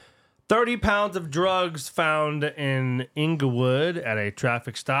30 pounds of drugs found in Inglewood at a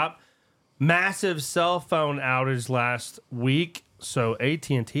traffic stop. Massive cell phone outage last week, so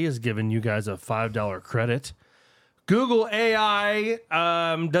AT&T has given you guys a $5 credit. Google AI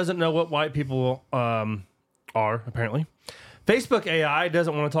doesn't know what white people are, apparently. Facebook AI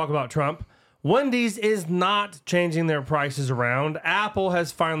doesn't want to talk about Trump. Wendy's is not changing their prices around. Apple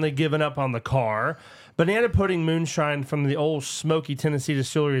has finally given up on the car. Banana pudding moonshine from the old Smoky, Tennessee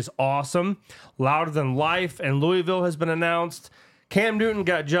distillery is awesome. Louder Than Life and Louisville has been announced. Cam Newton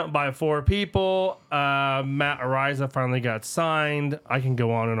got jumped by 4 people. Matt Ariza finally got signed. I can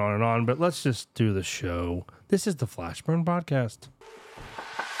go on and on and on, but let's just do the show. This is the Flashburn Podcast.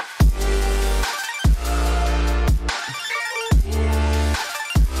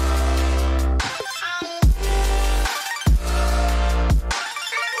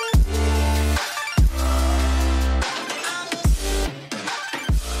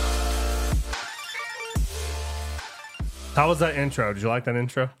 How was that intro? Did you like that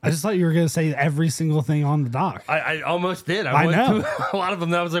intro? I just thought you were going to say every single thing on the dock. I almost did. I went know. through a lot of them.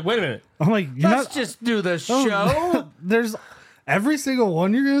 And I was like, wait a minute. I'm like, Let's just do the show. There's every single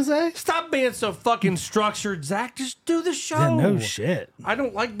one you're going to say? Stop being so fucking structured, Zach. Just do the show. Yeah, no shit. I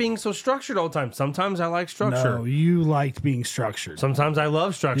don't like being so structured all the time. Sometimes I like structure. No, you liked being structured. Sometimes I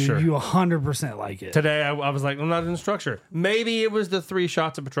love structure. You 100% like it. Today, I was like, I'm not in structure. Maybe it was the 3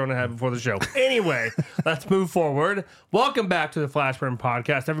 shots of Patron I had before the show. Anyway, let's move forward. Welcome back to the Flashburn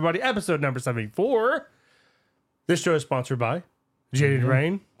Podcast, everybody. Episode number 74. This show is sponsored by Jaded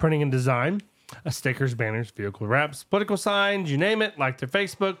Rain, Printing and Design. Stickers, banners, vehicle wraps, political signs, you name it. Like their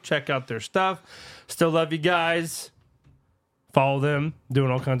Facebook, check out their stuff. Still love you guys. Follow them,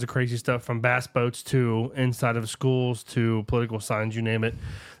 doing all kinds of crazy stuff from bass boats to inside of schools to political signs, you name it.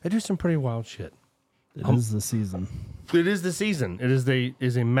 They do some pretty wild shit. It is the season. It is the season. It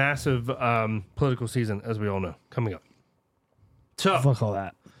is a massive political season, as we all know, coming up. So, Fuck all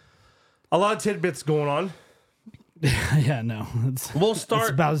that. a lot of tidbits going on. Yeah, no. We'll start.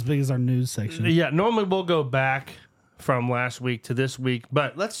 It's about as big as our news section. Yeah, normally we'll go back from last week to this week,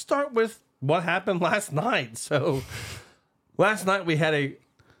 but let's start with what happened last night. So last night we had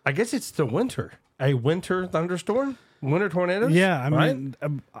I guess it's a winter thunderstorm, winter tornadoes. Yeah, I mean,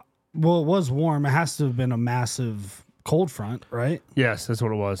 well, it was warm. It has to have been a massive cold front, right? Yes, that's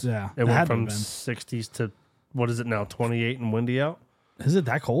what it was. Yeah, it went from 60s to, what is it now, 28 and windy out? Is it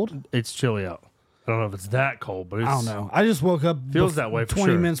that cold? It's chilly out. I don't know if it's that cold, but it's, I don't know. I just woke up. Feels that way for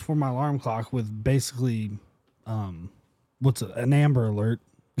 20 sure. minutes before my alarm clock with basically, an Amber Alert.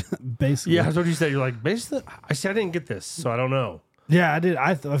 Basically, Yeah, that's what you said. You're like, basically, I said I didn't get this, so I don't know. Yeah, I did.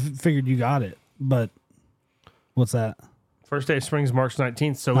 I figured you got it, but what's that? First day of spring is March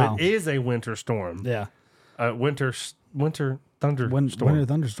 19th, so it is a winter storm. Yeah, Winter thunderstorm. Winter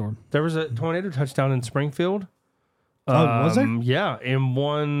thunderstorm. There was a tornado touchdown in Springfield. Oh, was there? Yeah, and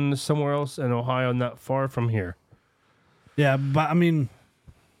one somewhere else in Ohio, not far from here. Yeah, but I mean,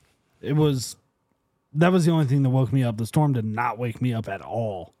 that was the only thing that woke me up. The storm did not wake me up at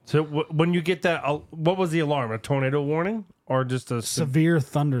all. So when you get that, what was the alarm? A tornado warning or just a Severe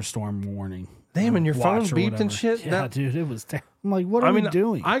thunderstorm warning? Damn, and your phone Watch or beeped whatever. and shit. Yeah, dude, it was. I'm like, what are we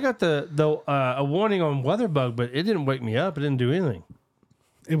doing? I got a warning on WeatherBug, but it didn't wake me up. It didn't do anything.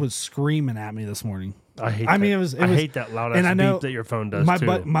 It was screaming at me this morning. I hate hate that loud ass beep that your phone does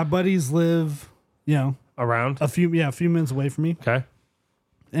too. My buddies live, Around a few minutes away from me. Okay.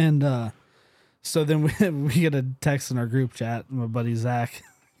 And so then we get a text in our group chat, my buddy Zach,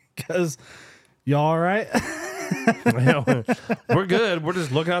 because y'all all right? We're good. We're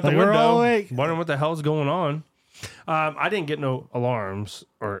just looking out the Like, we're window, all awake. wondering what the hell's going on. I didn't get no alarms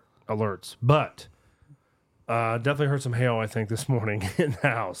or alerts, but definitely heard some hail, I think, this morning in the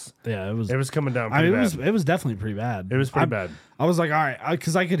house. Yeah, it was coming down pretty bad. It was definitely pretty bad. It was pretty bad. I was like, all right,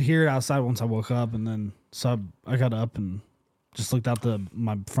 because I could hear it outside once I woke up, and then so I got up and just looked out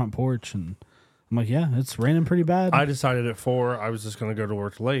my front porch, and I'm like, yeah, it's raining pretty bad. I decided at 4 I was just going to go to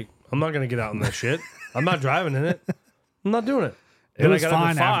work late. I'm not going to get out in that shit. I'm not driving in it. I'm not doing it. It was I got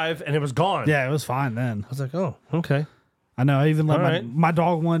fine up at 5 and it was gone. Yeah, it was fine then. I was like, oh, okay. I know. I even let All right. my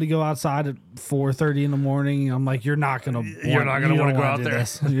dog wanted to go outside at 4:30 in the morning. I'm like, you're not gonna want to go out there.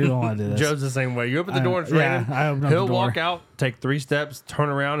 This. You don't want to do this. Joe's the same way. You open the door and it's raining. I open up He'll the door. walk out, take 3 steps, turn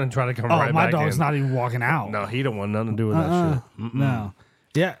around, and try to come right back in. my dog's not even walking out. No, he don't want nothing to do with that shit. Mm-mm. No.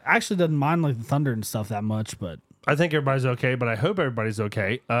 Yeah, actually doesn't mind like the thunder and stuff that much, but I think everybody's okay, but I hope everybody's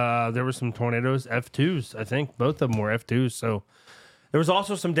okay. There were some tornadoes, F2s. I think both of them were F2s. So there was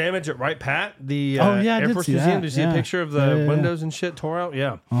also some damage at Wright Pat, the I Air did Force see Museum. that. Did you see a picture of the windows and shit tore out?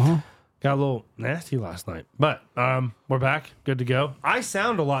 Yeah. Got a little nasty last night. But we're back. Good to go. I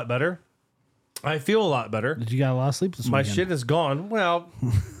sound a lot better. I feel a lot better. Did you get a lot of sleep this My weekend? shit is gone. Well,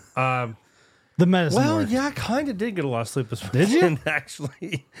 the medicine well, worked. yeah, I kind of did get a lot of sleep this Did you? weekend,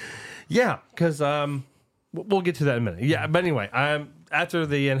 actually. Yeah, because we'll get to that in a minute. Yeah, but anyway, after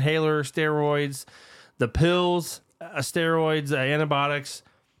the inhaler, steroids, the pills, steroids, antibiotics,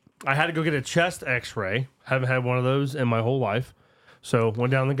 I had to go get a chest x-ray. Haven't had one of those in my whole life. So went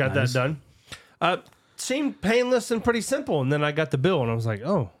down and got that done. Seemed painless and pretty simple. And then I got the bill and I was like,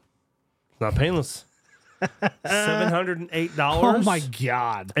 oh, it's not painless. $708. Oh my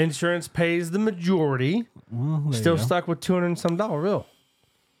God. Insurance pays the majority. Well, there Still you go. stuck with $200 and some bill.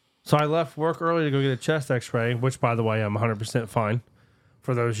 So I left work early to go get a chest x-ray, which, by the way, I'm 100% fine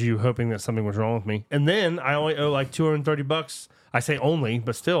for those of you hoping that something was wrong with me. And then I only owe like $230. I say only,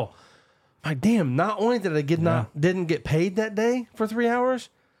 but still. My damn, not only did I didn't get paid that day for 3 hours,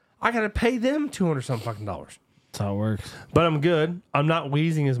 I got to pay them $200 some fucking dollars. That's how it works. But I'm good. I'm not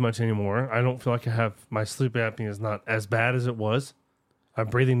wheezing as much anymore. I don't feel like I have, my sleep apnea is not as bad as it was. I'm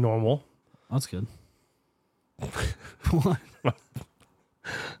breathing normal. That's good. What?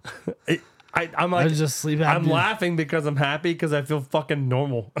 I'm like, I was just sleep I'm apnea. laughing because I'm happy because I feel fucking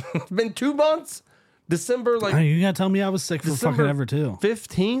normal. It's been 2 months. December, like Hey, you gotta tell me I was sick for December fucking ever too.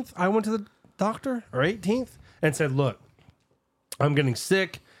 15th, I went to the doctor, or 18th, and said, look, I'm getting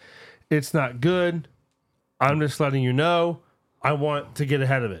sick. It's not good. I'm just letting you know. I want to get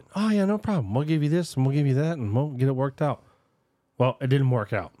ahead of it. Oh, yeah, no problem. We'll give you this and we'll give you that and we'll get it worked out. Well, it didn't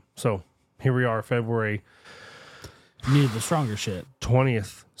work out. So here we are, February You needed the stronger shit.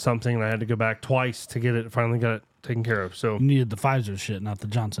 20th something, and I had to go back twice to get it, finally got it taken care of. So You needed the Pfizer shit, not the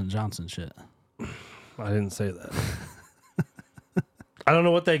Johnson & Johnson shit. I didn't say that. I don't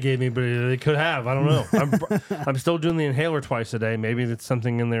know what they gave me, but they could have. I don't know. I'm still doing the inhaler twice a day. Maybe there's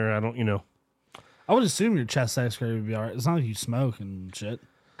something in there. I don't, I would assume your chest x-ray would be all right. It's not like you smoke and shit.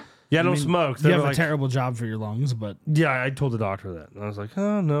 Yeah, I don't smoke. You They have were a like, terrible job for your lungs, but yeah, I told the doctor that. And I was like,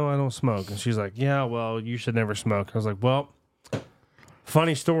 oh, no, I don't smoke. And she's like, yeah, well, you should never smoke. I was like, well,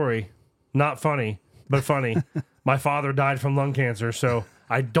 funny story. Not funny, but funny. My father died from lung cancer, so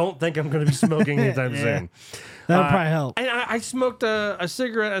I don't think I'm going to be smoking anytime soon. that would probably help. And I smoked a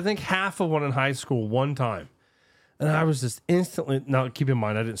cigarette, I think half of one in high school one time. And I was just instantly, now keep in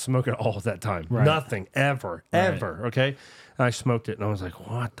mind, I didn't smoke at all at that time. Right. Nothing, ever, okay? And I smoked it and I was like,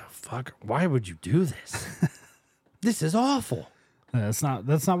 what the fuck? Why would you do this? This is awful. Yeah, that's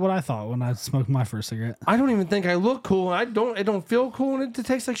not what I thought when I smoked my first cigarette. I don't even think I look cool. It don't feel cool and it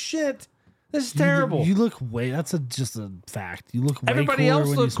tastes like shit. This is terrible. You look just a fact. You look way Everybody cooler else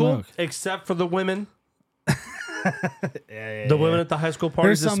when looks you cool smoke. except for the women. The women at the high school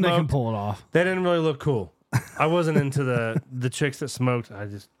parties There's some that that can smoked, pull it off. they didn't really look cool. I wasn't into the chicks that smoked.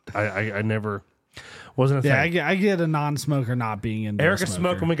 I never wasn't a thing. Yeah, I get a non-smoker not being into Erica a smoker.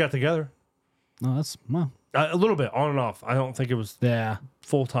 smoked when we got together. No, that's well. A little bit, on and off. I don't think it was Yeah.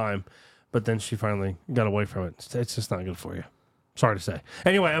 full time, but then she finally got away from it. It's just not good for you. Sorry to say.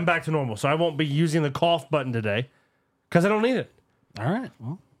 Anyway, I'm back to normal, so I won't be using the cough button today because I don't need it. All right.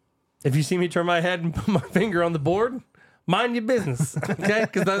 Well, If you see me turn my head and put my finger on the board, mind your business, okay?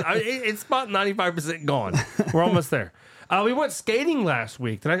 Because it's about 95% gone. We're almost there. We went skating last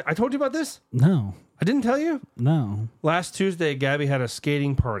week. Did I told you about this? no, I didn't tell you? no. Last Tuesday, Gabby had a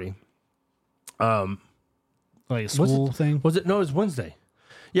skating party. Like a school thing. Was it? No, it was Wednesday.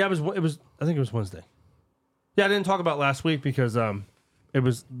 Yeah, it was. I think it was Wednesday. Yeah, I didn't talk about last week because it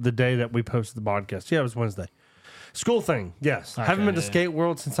was the day that we posted the podcast. Yeah, it was Wednesday. School thing. Yes, Okay, haven't been to yeah. Skate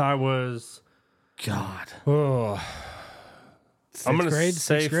World since I was. God. Oh, I'm gonna Sixth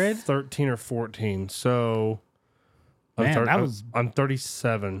say grade? 13 or 14. So, Man, that was- I'm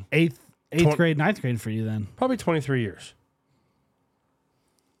 37. Eighth grade, ninth grade for you then. Probably 23 years.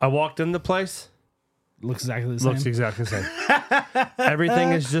 I walked in the place. Looks exactly the same. Looks exactly the same.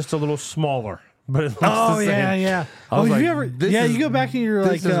 Everything is just a little smaller, but it looks Oh the same. yeah. I was have like, you ever? this Yeah, is- you go back in your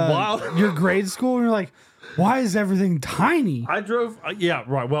this like is wild. your grade school, and you're like, why is everything tiny? I drove. Yeah,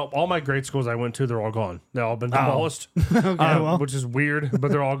 right. Well, all my grade schools I went to, they're all gone. They've all been demolished, which is weird,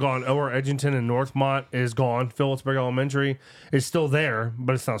 but they're all gone. O.R. Edgington and Northmont is gone. Phillipsburg Elementary is still there,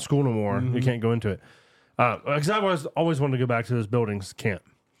 but it's not school no more. You can't go into it. Because I always wanted to go back to those buildings. Can't.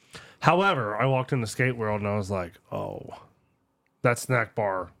 However, I walked in the skate world and I was like, oh, that snack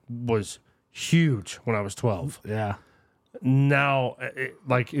bar was huge when I was 12. Yeah. Now,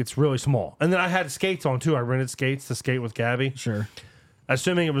 it's really small. And then I had skates on too. I rented skates to skate with Gabby. Sure.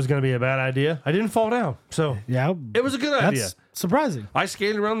 Assuming it was going to be a bad idea. I didn't fall down. So Yeah. it was a good idea. Surprising. I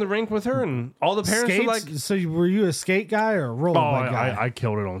skated around the rink with her, and all the parents were like, So were you a skate guy or a rollerblade guy? I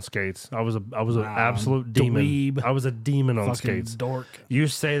killed it on skates. I was an absolute demon. dweeb. I was a demon on Fucking skates. dork. You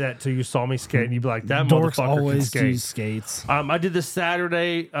say that till you saw me skate, and you'd be like, that Dorks motherfucker always can skate. use skates. I did the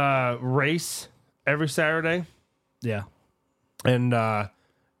Saturday race every Saturday, Yeah. and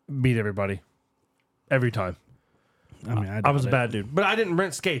beat everybody every time. I mean, I was a bad dude, but I didn't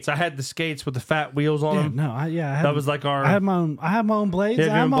rent skates. I had the skates with the fat wheels on them. No, I had, That was like our. I had my own blades. You I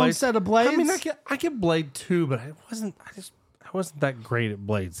had your had own my own blades? set of blades. I mean, I could blade too, but I wasn't that great at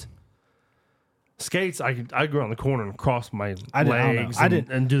blades. Skates, I'd go around the corner and cross my legs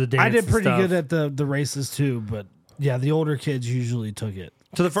and do the dance. I did pretty and stuff. good at the races too, but yeah, the older kids usually took it.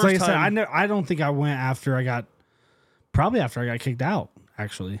 So the first like time I said, I don't think I went after I got kicked out.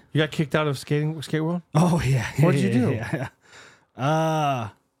 Actually, you got kicked out of skate world. oh yeah. What'd you do? Yeah.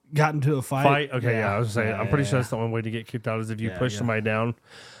 Got into a fight. Okay, yeah. I was saying, I'm pretty sure that's the only way to get kicked out is if you push somebody down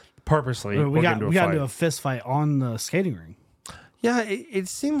purposely. We got into into a fist fight on the skating ring. Yeah, it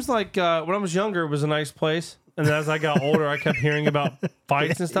seems like when I was younger, it was a nice place, and then as I got older, I kept hearing about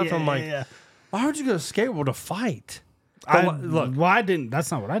fights and stuff. I'm like, why would you go to skate world to fight? Look, well, I didn't.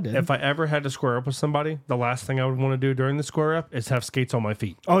 That's not what I did. if I ever had to square up with somebody, the last thing I would want to do during the square up is have skates on my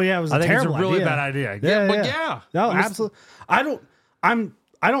feet. Oh yeah, it was. I think it's a terrible really idea. bad idea. Yeah. No, absolutely. I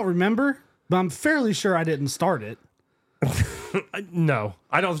don't remember, but I'm fairly sure I didn't start it. No,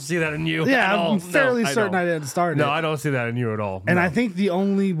 I don't see that in you. Yeah, at all. I'm fairly certain don't. I didn't start it. No, I don't see that in you at all. And No. I think the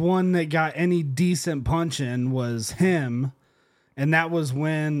only one that got any decent punch in was him, and that was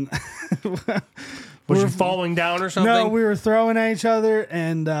when. Was you falling down or something? No, we were throwing at each other,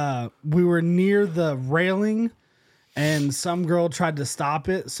 and we were near the railing, and some girl tried to stop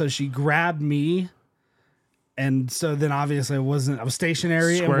it, so she grabbed me, and so then obviously I was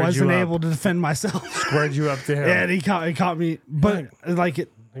stationary and Squared wasn't you up. able to defend myself. Squared you up to him. And he caught me, but like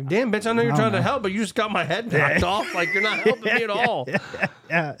it. Like, damn, bitch, I know you're trying to help, but you just got my head knocked off. Like, you're not helping me at all.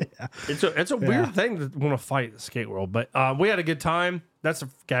 Yeah. It's a weird thing to want to fight the skate world. But we had a good time. That's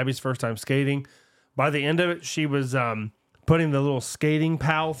Gabby's first time skating. By the end of it, she was putting the little skating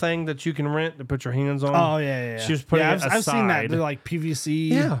pal thing that you can rent to put your hands on. Oh, yeah. She was putting it aside. I've seen that. They're like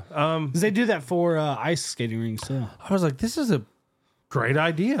PVC. Yeah. 'Cause they do that for ice skating rings, too. I was like, this is a great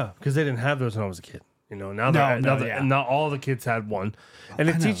idea because they didn't have those when I was a kid. You know, now not all the kids had one. And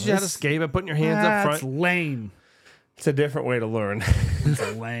it teaches you how to skate by putting your hands up front. That's lame. It's a different way to learn.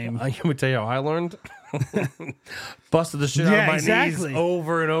 It's lame. Let me tell you how I learned. Busted the shit out of my knees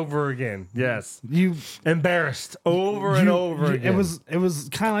over and over again. Yes. You embarrassed over and over again. It was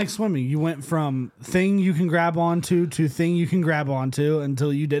kind of like swimming. You went from thing you can grab onto to thing you can grab onto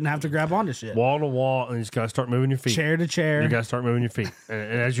until you didn't have to grab onto shit. Wall to wall, and you just got to start moving your feet. Chair to chair. You got to start moving your feet.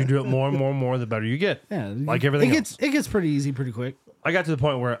 And as you do it more and more and more, the better you get. Yeah. Like everything else. It gets pretty easy pretty quick. I got to the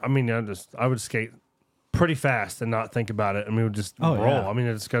point where, I would skate pretty fast and not think about it. I mean, it would just roll. Yeah. I mean,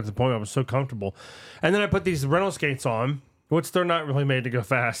 it just got to the point where I was so comfortable. And then I put these rental skates on, which they're not really made to go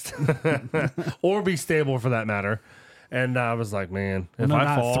fast or be stable for that matter. And I was like, man, if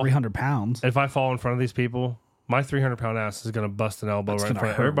I fall 300 pounds, if I fall in front of these people, my 300-pound ass is going to bust an elbow right in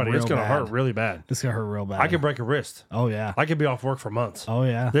front of hurt everybody. It's real going to hurt really bad. It's going to hurt real bad. I could break a wrist. Oh, yeah. I could be off work for months. Oh,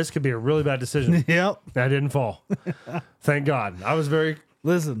 yeah. This could be a really bad decision. Yep. I didn't fall. Thank God. I was very...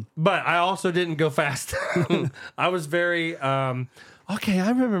 Listen. But I also didn't go fast. I was very... okay, I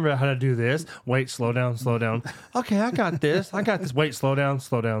remember how to do this. Wait, slow down, slow down. Okay, I got this. Wait, slow down,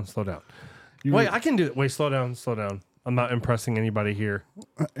 slow down, slow down. I can do it. Wait, slow down, slow down. I'm not impressing anybody here.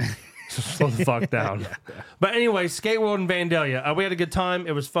 So slow the fuck down. Yeah. But anyway, Skate World in Vandalia. We had a good time.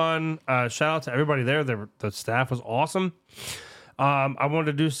 It was fun. Shout out to everybody there. The staff was awesome. I wanted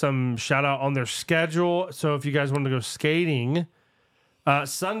to do some shout out on their schedule. So if you guys want to go skating,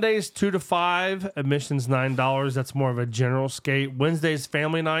 Sundays 2 to 5, admissions $9. That's more of a general skate. Wednesdays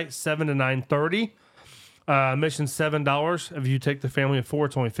family night 7 to 9:30. Admissions $7. If you take the family of 4,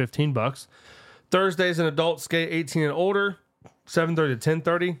 it's only $15. Thursdays an adult skate 18 and older. 7:30 to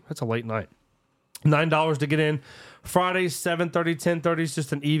 10:30. That's a late night. $9 to get in. Fridays 7:30 10:30 is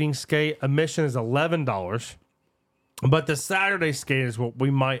just an evening skate. Admission is $11. But the Saturday skate is what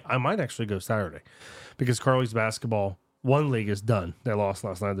I might actually go Saturday because Carly's basketball one league is done. They lost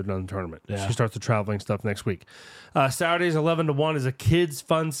last night. They're done the tournament. Yeah. She starts the traveling stuff next week. Saturdays 11 to 1 is a kids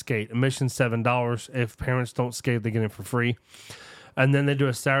fun skate. Admission $7. If parents don't skate, they get in for free. And then they do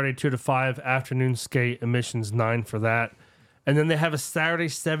a Saturday 2 to 5 afternoon skate. Admissions $9 for that. And then they have a Saturday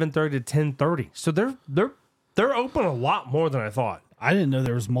 7:30 to 10:30. So they're open a lot more than I thought. I didn't know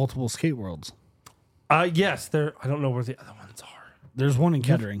there was multiple skate worlds. Yes, I don't know where the other ones are. There's one in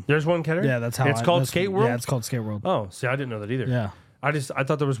Kettering. There's one in Kettering? Yeah, that's how it's called that's, Skate World? Yeah, it's called Skate World. Oh, see, I didn't know that either. Yeah. I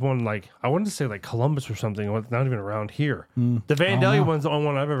thought there was one I wanted to say Columbus or something, not even around here. The Vandalia one's the only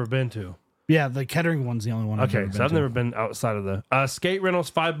one I've ever been to. Yeah, the Kettering one's the only one I've ever been to. I've never been outside of the skate rentals,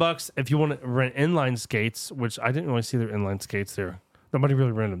 $5 if you want to rent inline skates, which I didn't really see their inline skates there. Nobody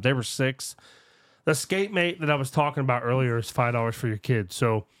really rented them. They were $6. The skate mate that I was talking about earlier is $5 for your kid.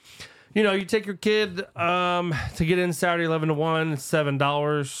 So, you take your kid to get in Saturday 11 to 1, it's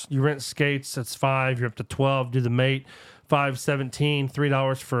 $7. You rent skates, that's $5. You're up to 12. Do the mate, $5, $17,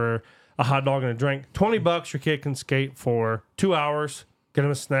 $3 for a hot dog and a drink. $20 your kid can skate for 2 hours. Get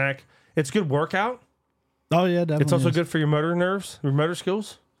him a snack. It's a good workout. Oh, yeah, definitely. It's also good for your motor nerves, your motor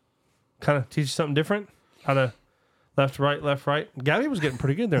skills. Kind of teach you something different. How to left, right. Gabby was getting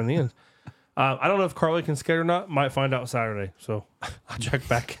pretty good there in the end. I don't know if Carly can skate or not. Might find out Saturday. So I'll check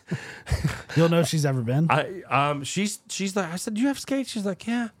back. You'll know if she's ever been. She's like, I said, do you have skates? She's like,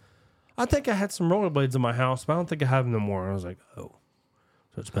 yeah. I think I had some rollerblades in my house, but I don't think I have them no more. I was like, oh.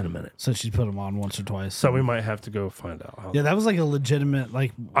 So it's been a minute. So she put them on once or twice. So we might have to go find out. Yeah, that was a legitimate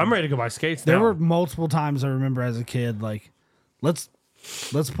I'm ready to go buy skates now. There were multiple times I remember as a kid let's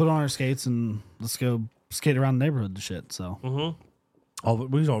put on our skates and let's go skate around the neighborhood and shit. So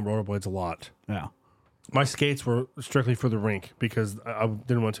we was on rollerblades a lot. Yeah. My skates were strictly for the rink because I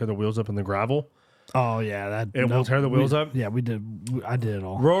didn't want to tear the wheels up in the gravel. Oh yeah, it will tear the wheels up. Yeah, we did. I did it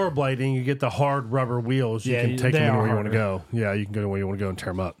all. Rollerblading, you get the hard rubber wheels. You can take them anywhere you want to go. Yeah, you can go where you want to go and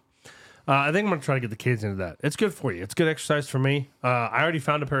tear them up. I think I'm gonna try to get the kids into that. It's good for you. It's good exercise for me. I already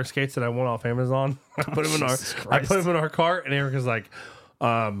found a pair of skates that I want off Amazon. I put them in our cart, and Erica's like,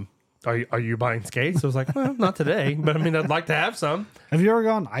 Are you buying skates? I was like, well, not today, but I mean, I'd like to have some. Have you ever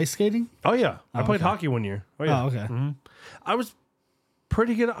gone ice skating? Oh yeah, I played hockey one year. Oh yeah. Oh okay. Mm-hmm. I was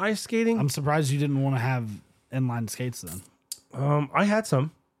pretty good at ice skating. I'm surprised you didn't want to have inline skates then. I had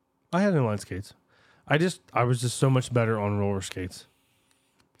some. I had inline skates. I was just so much better on roller skates.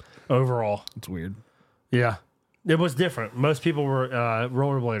 Overall, it's weird. Yeah, it was different. Most people were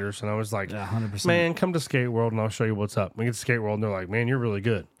rollerbladers, and I was like, 100%. Man, come to Skate World, and I'll show you what's up. We get to Skate World, and they're like, man, you're really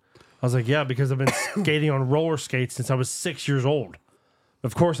good. I was like, yeah, because I've been skating on roller skates since I was 6 years old.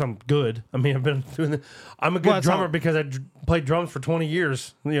 Of course, I'm good. I mean, I've been doing I'm a good drummer because I played drums for 20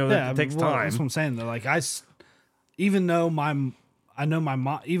 years. That takes time. That's what I'm saying. Though, even though I know my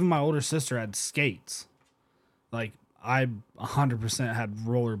mom, even my older sister had skates. I 100% had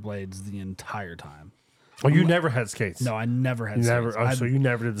rollerblades the entire time. Oh, you never had skates? No, I never had skates. So you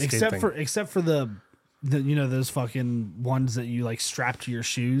never did the skate thing. Except for the those fucking ones that you strap to your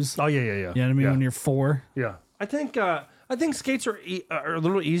shoes. Oh yeah. You know what I mean? When you're 4. Yeah, I think skates are a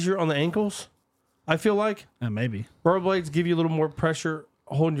little easier on the ankles. I feel like maybe rollerblades give you a little more pressure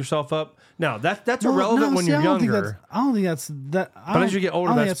holding yourself up. Now that's irrelevant when you're younger. I don't think that's that. But as you get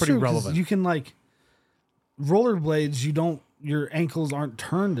older, that's pretty relevant. You can rollerblades. Your ankles aren't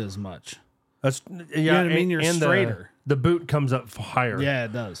turned as much. That's you know what I mean. You're straighter. The boot comes up higher. Yeah,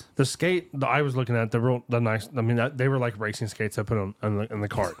 it does. The skate I was looking at the nice. I mean, they were like racing skates I put on in the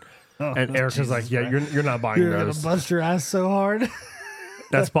cart. And Erica's like, yeah, you're not buying you're those. You're gonna bust your ass so hard.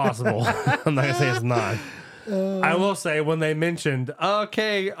 That's possible. I'm not gonna say it's not. I will say when they mentioned,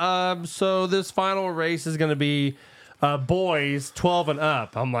 okay, so this final race is gonna be boys 12 and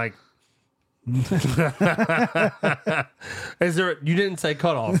up. I'm like, is there? You didn't say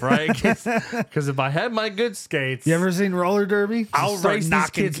cutoff, right? Because if I had my good skates, you ever seen roller derby? I'll race these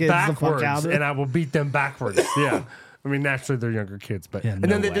kids backwards, and I will beat them backwards. Yeah. I mean, naturally, they're younger kids, but and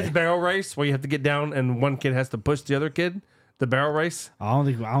then they did the barrel race where you have to get down and one kid has to push the other kid. The barrel race. I don't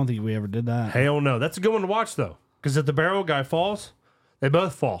think we ever did that. Hell no. That's a good one to watch though, because if the barrel guy falls, they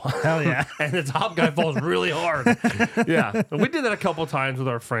both fall. Hell yeah. And the top guy falls really hard. Yeah, and we did that a couple of times with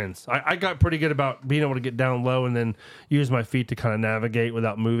our friends. I got pretty good about being able to get down low and then use my feet to kind of navigate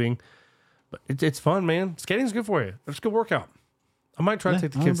without moving. But it's fun, man. Skating's good for you. It's a good workout. I might try to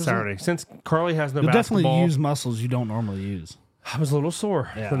take the kids 100%. Saturday since Carly has no basketball. You'll definitely use muscles you don't normally use. I was a little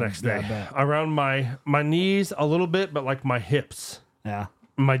sore the next day. Around my knees a little bit, but like my hips. Yeah.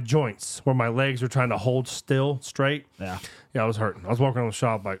 My joints where my legs were trying to hold still straight. Yeah. Yeah, I was hurting. I was walking around the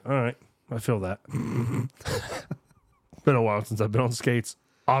shop like, all right, I feel that. Been a while since I've been on skates,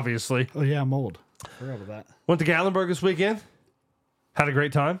 obviously. Oh, yeah, I'm old. I forgot about that. Went to Gatlinburg this weekend. Had a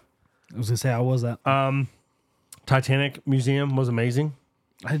great time. I was going to say, how was that? Titanic Museum was amazing.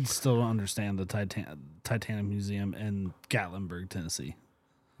 I still don't understand the Titanic Museum in Gatlinburg, Tennessee.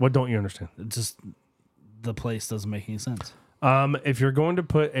 What don't you understand? It's just the place doesn't make any sense. If you're going to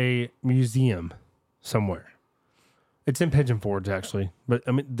put a museum somewhere, It's in Pigeon Forge, actually. But,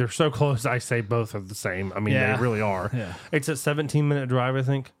 I mean, they're so close, I say both are the same. I mean, Yeah. they really are. Yeah. It's a 17-minute drive, I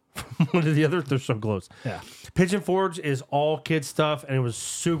think, from one to the other. They're so close. Yeah. Pigeon Forge is all kids stuff, and it was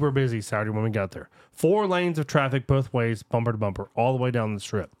super busy Saturday when we got there. 4 lanes of traffic both ways, bumper to bumper, all the way down the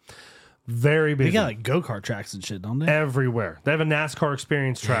strip. Very busy. They got like go-kart tracks and shit, don't they? Everywhere. They have a NASCAR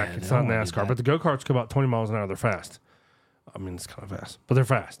experience track. Yeah, It's I not wanna do NASCAR, that. but the go-karts go about 20 miles an hour. They're fast. I mean, it's kind of fast, but they're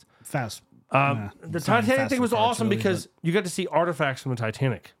fast. Fast. The it's not Titanic fast thing for was karts, awesome really, because you got to see artifacts from the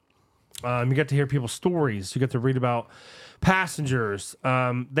Titanic. You got to hear people's stories. You got to read about passengers.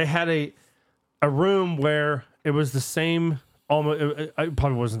 They had a room where it was the same. Almost, it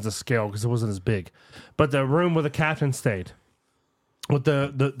probably wasn't the scale because it wasn't as big, but the room where the captain stayed with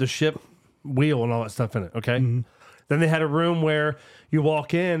the ship wheel and all that stuff in it. Okay. Mm-hmm. Then they had a room where you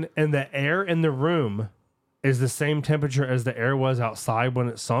walk in and the air in the room is the same temperature as the air was outside when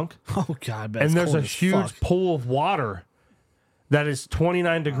it sunk. Oh God! And there's a huge pool of water that is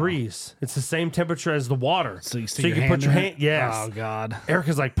 29 degrees. It's the same temperature as the water. So you can put your hand. Yes. Oh God!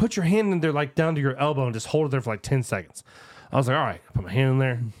 Erica's like, put your hand in there, like down to your elbow, and just hold it there for like 10 seconds. I was like, all right, put my hand in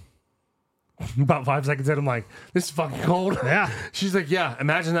there. About 5 seconds in, I'm like, this is fucking cold. Yeah. She's like, yeah.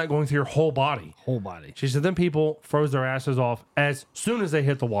 Imagine that going through your whole body. Whole body. She said, then people froze their asses off as soon as they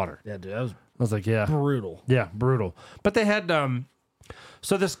hit the water. Yeah, dude, that was I was like, yeah. brutal. Yeah, brutal. But they had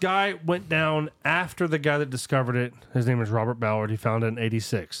so this guy went down after the guy that discovered it. His name is Robert Ballard. He found it in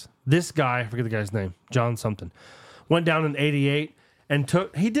 86. This guy, I forget the guy's name, John something, went down in 88 and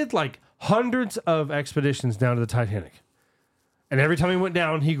he did like hundreds of expeditions down to the Titanic. And every time he went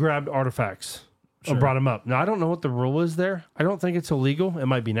down, he grabbed artifacts or brought them up. Now, I don't know what the rule is there. I don't think it's illegal. It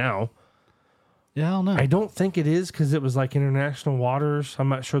might be now. Yeah, I don't know. I don't think it is because it was like international waters. I'm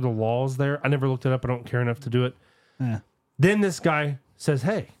not sure the laws there. I never looked it up. I don't care enough to do it. Yeah. Then this guy says,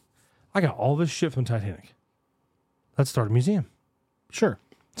 hey, I got all this shit from Titanic. Let's start a museum. Sure.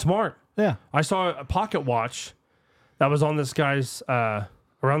 Smart. Yeah. I saw a pocket watch that was on this guy's,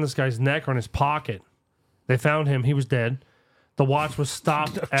 around this guy's neck or in his pocket. They found him. He was dead. The watch was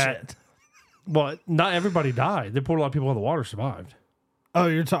stopped at, well, not everybody died. They pulled a lot of people in the water, survived. Oh,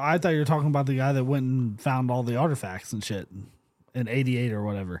 I thought you were talking about the guy that went and found all the artifacts and shit in 88 or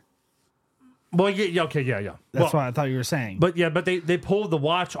whatever. Well, yeah, okay, yeah. That's what I thought you were saying. But yeah, but they pulled the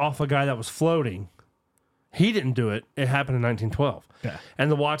watch off a guy that was floating. He didn't do it. It happened in 1912. Yeah. And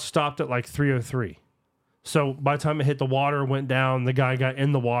the watch stopped at like 3:03. So by the time it hit the water, went down, the guy got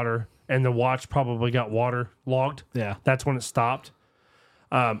in the water, and the watch probably got water logged. Yeah. That's when it stopped.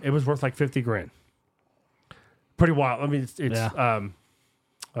 It was worth like $50,000. Pretty wild. I mean, it's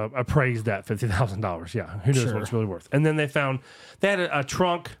appraised at $50,000. Yeah. Who knows what it's really worth? And then they had a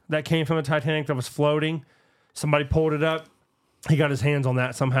trunk that came from the Titanic that was floating. Somebody pulled it up. He got his hands on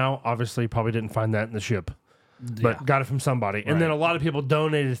that somehow. Obviously, probably didn't find that in the ship, but got it from somebody. And then a lot of people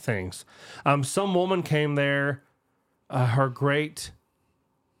donated things. Some woman came there. Her great,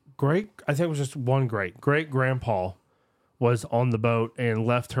 I think it was just one great grandpa was on the boat and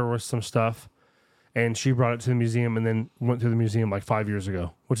left her with some stuff. And she brought it to the museum and then went to the museum like 5 years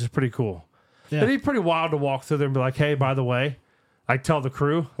ago, which is pretty cool. Yeah. It'd be pretty wild to walk through there and be like, hey, by the way, I tell the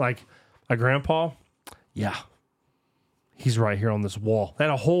crew, like, a grandpa, yeah, he's right here on this wall. They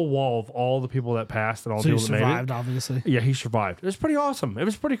had a whole wall of all the people that passed and all the people that made it. Survived, obviously. Yeah, he survived. It was pretty awesome. It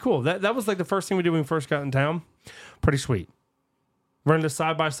was pretty cool. That was like the first thing we did when we first got in town. Pretty sweet. Rented a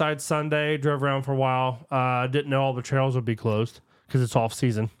side-by-side Sunday, drove around for a while. Didn't know all the trails would be closed because it's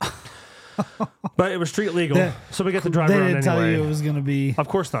off-season. But it was street legal, so we get to drive around anyway. They didn't tell you it was going to be... Of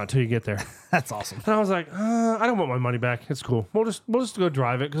course not, until you get there. That's awesome. And I was like, I don't want my money back. It's cool. We'll just go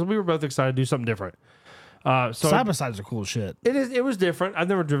drive it because we were both excited to do something different. So Side-by-sides are cool shit. It was different. I've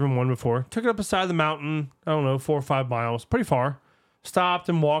never driven one before. Took it up the side of the mountain, I don't know, 4 or 5 miles. Pretty far. Stopped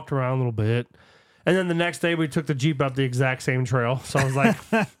and walked around a little bit. And then the next day we took the Jeep up the exact same trail. So I was like,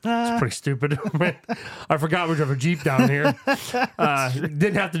 it's pretty stupid. I forgot we drove a Jeep down here.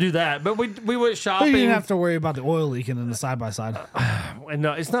 Didn't have to do that. But we went shopping. You didn't have to worry about the oil leaking in the side-by-side. And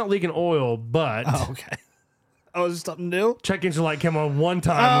no, it's not leaking oil, but... Oh, okay. Oh, is it something new? Check engine light came on one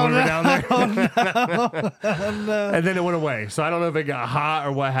time when we were down there. No. And then it went away. So I don't know if it got hot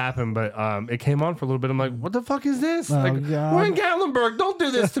or what happened, but it came on for a little bit. I'm like, what the fuck is this? Like, God. we're in Gatlinburg. Don't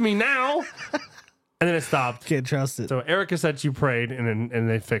do this to me now. And then it stopped. Can't trust it. So Erica said she prayed and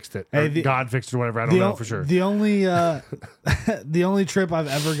they fixed it. Hey, God fixed it or whatever. I don't know for sure. The only the only trip I've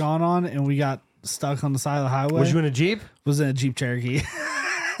ever gone on and we got stuck on the side of the highway. Was you in a Jeep? Was in a Jeep Cherokee.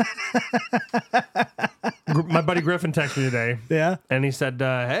 My buddy Griffin texted me today. Yeah. And he said,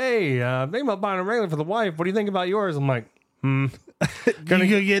 hey, thinking about buying a Wrangler for the wife. What do you think about yours? I'm like, Gonna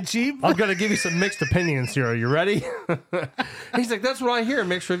go get cheap? I'm going to give you some mixed opinions here. Are you ready? He's like, that's what I hear,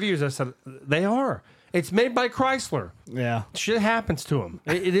 mixed reviews. I said, they are. It's made by Chrysler. Yeah. Shit happens to them.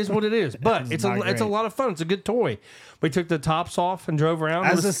 It is what it is. But it's a lot of fun. It's a good toy. We took the tops off and drove around.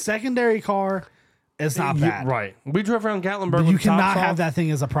 As a secondary car, it's not bad. Right. We drove around Gatlinburg But with you the tops cannot have off. that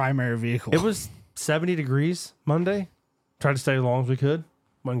thing as a primary vehicle. It was 70 degrees Monday. Tried to stay as long as we could.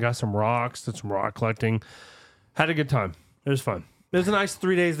 Went and got some rocks, did some rock collecting. Had a good time. It was fun. It was a nice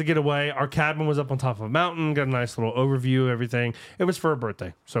 3 days to get away. Our cabin was up on top of a mountain. Got a nice little overview of everything. It was for a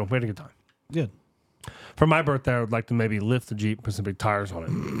birthday, so we had a good time. Good. For my birthday, I would like to maybe lift the Jeep, put some big tires on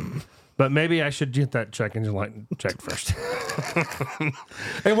it. But maybe I should get that check engine light checked first.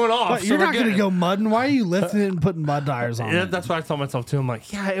 It went off. But you're not going to go mudding. Why are you lifting it and putting mud tires on it? That's what I told myself too. I'm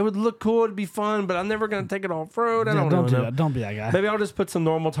like, yeah, it would look cool. It'd be fun, but I'm never going to take it off road. I don't do know. that. Don't be that guy. Maybe I'll just put some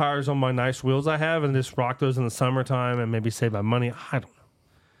normal tires on my nice wheels I have and just rock those in the summertime and maybe save my money. I don't know.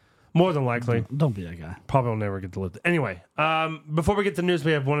 More than likely. Don't be that guy. Probably will never get to live. Anyway, before we get to news,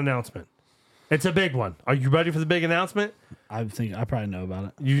 we have one announcement. It's a big one. Are you ready for the big announcement? I think I probably know about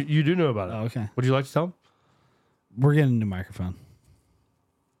it. You do know about it. Oh, okay. Would you like to tell them? We're getting a new microphone.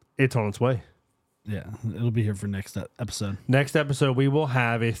 It's on its way. Yeah, it'll be here for next episode. Next episode, we will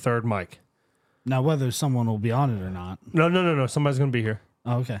have a third mic. Now, whether someone will be on it or not. No. Somebody's going to be here.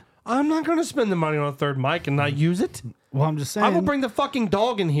 Oh, okay. I'm not going to spend the money on a third mic and not use it. Well, I'm just saying. I will bring the fucking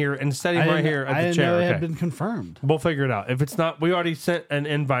dog in here and set him right here at the I didn't chair. know it Okay. had been confirmed. We'll figure it out. If it's not, we already sent an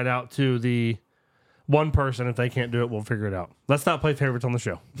invite out to the one person. If they can't do it, we'll figure it out. Let's not play favorites on the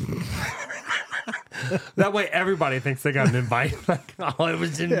show. That way, everybody thinks they got an invite. Like, oh, it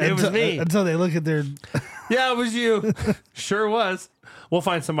was me. Until they look at their. Yeah, it was you. Sure was. We'll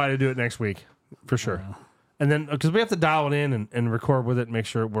find somebody to do it next week for sure. And then, because we have to dial it in and record with it and make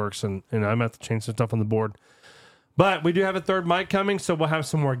sure it works. And I'm going to have to change some stuff on the board. But we do have a third mic coming, so we'll have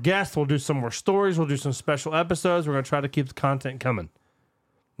some more guests. We'll do some more stories. We'll do some special episodes. We're going to try to keep the content coming.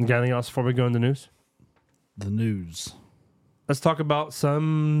 You got anything else before we go in the news? The news. Let's talk about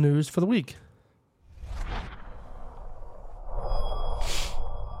some news for the week.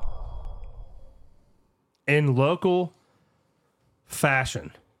 In local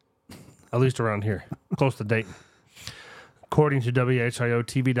fashion, at least around here, close to Dayton. According to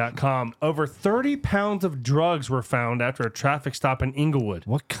WHIOTV.com, over 30 pounds of drugs were found after a traffic stop in Inglewood.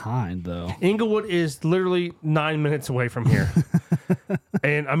 What kind, though? Inglewood is literally 9 minutes away from here.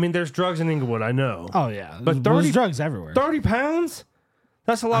 And, I mean, there's drugs in Inglewood, I know. Oh, yeah. But there's drugs everywhere. 30 pounds?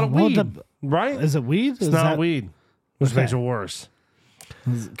 That's a lot of weed, right? Is it weed? It's not weed, which makes it worse.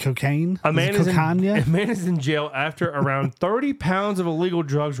 Is it cocaine? A man is cocaine? in jail after around 30 pounds of illegal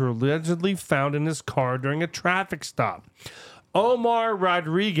drugs were allegedly found in his car during a traffic stop. Omar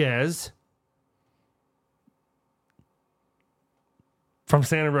Rodriguez from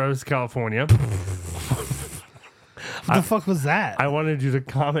Santa Rosa, California. What the fuck was that? I wanted you to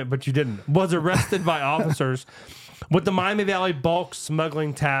comment, but you didn't. Was arrested by officers with the Miami Valley Bulk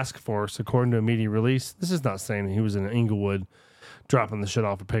Smuggling Task Force, according to a media release. This is not saying that he was in Inglewood dropping the shit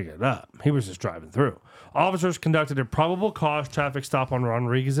off and picking it up. He was just driving through. Officers conducted a probable cause traffic stop on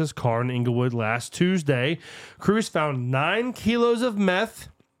Rodriguez's car in Inglewood last Tuesday. Crews found 9 kilos of meth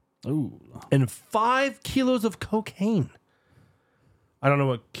and 5 kilos of cocaine. I don't know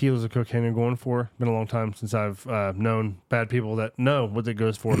what kilos of cocaine are going for. It's been a long time since I've known bad people that know what it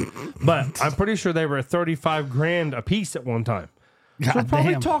goes for. But I'm pretty sure they were $35,000 a piece at one time. So we're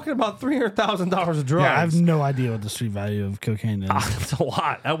probably talking about $300,000 of drugs. Yeah, I have no idea what the street value of cocaine is. It's a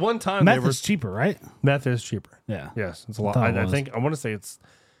lot. At one time, meth is cheaper, right? Meth is cheaper. Yeah. Yes, it's a lot. I want to say it's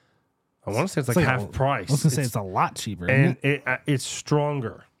like half price. I was gonna say it's a lot cheaper, and it's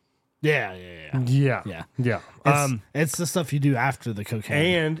stronger. Yeah. It's the stuff you do after the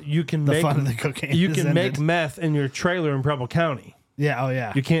cocaine, and you can make fun of the cocaine. You can make meth in your trailer in Preble County. Yeah. Oh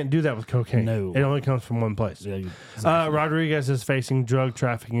yeah. You can't do that with cocaine. No, it only comes from one place. Yeah, exactly. Rodriguez is facing drug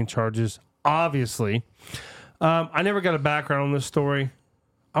trafficking charges. Obviously, I never got a background on this story.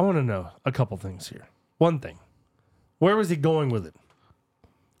 I want to know a couple things here. One thing, where was he going with it?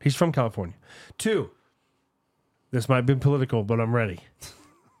 He's from California. 2, this might be political, but I'm ready.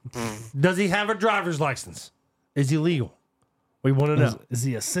 Does he have a driver's license? Is he legal? We want to know. Is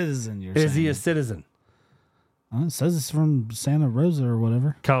he a citizen? Is he a citizen? It says it's from Santa Rosa or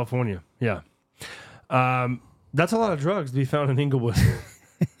whatever. California, yeah. That's a lot of drugs to be found in Inglewood.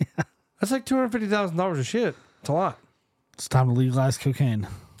 That's like $250,000 of shit. It's a lot. It's time to legalize cocaine.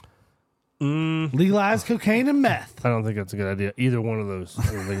 Legalize cocaine and meth. I don't think that's a good idea. Either one of those.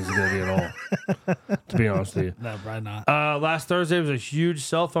 I don't think it's a good idea at all. To be honest with you. No, probably not. Last Thursday was a huge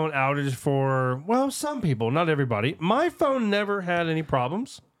cell phone outage for, well, some people, not everybody. My phone never had any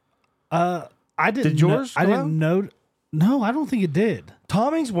problems. I didn't. Did yours I go didn't know. No, I don't think it did.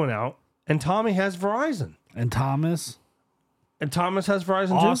 Tommy's went out, and Tommy has Verizon. And Thomas. And Thomas has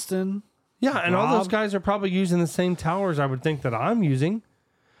Verizon too? Austin. Yeah, and all those Rob. guys are probably using the same towers I would think that I'm using.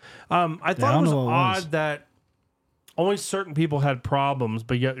 I thought it was odd that only certain people had problems,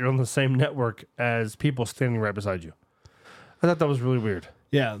 but yet you're on the same network as people standing right beside you. I thought that was really weird.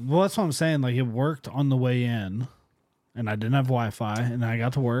 Yeah, well, that's what I'm saying. Like, it worked on the way in, and I didn't have Wi-Fi, and I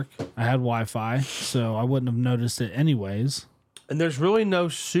got to work. I had Wi-Fi, so I wouldn't have noticed it anyways. And there's really no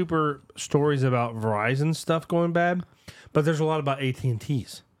super stories about Verizon stuff going bad, but there's a lot about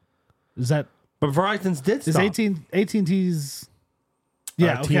AT&T's. Is that... But Verizon's did Is stop. AT&T's...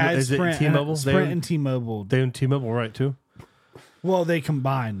 Yeah, okay. I had is it Sprint, T-Mobile? Sprint and T-Mobile. They own T-Mobile, right, too? Well, they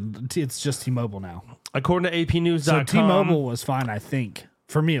combined. It's just T-Mobile now. According to APnews.com... So T-Mobile was fine, I think.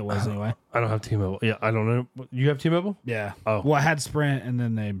 For me, it was anyway. I don't have T-Mobile. Yeah, I don't know. You have T-Mobile? Yeah. Oh. Well, I had Sprint, and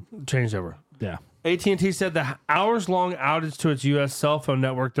then they... Changed over. Yeah. AT&T said the hours-long outage to its U.S. cell phone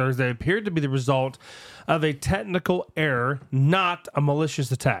network Thursday appeared to be the result of a technical error, not a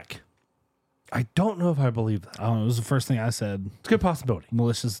malicious attack. I don't know if I believe that. I don't know. It was the first thing I said. It's a good possibility.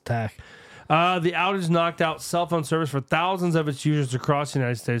 Malicious attack. The outage knocked out cell phone service for thousands of its users across the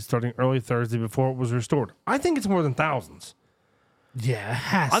United States starting early Thursday before it was restored. I think it's more than thousands. Yeah, it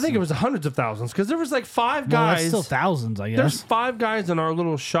has I think to. it was hundreds of thousands because there was like five Well, guys. that's still thousands, I guess. There's 5 guys in our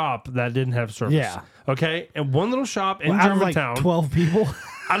little shop that didn't have service. Yeah. Okay? And one little shop in out of Germantown. like 12 people.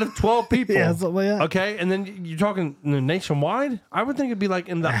 Out of 12 people. Yeah, something like that. Okay? And then you're talking nationwide? I would think it'd be like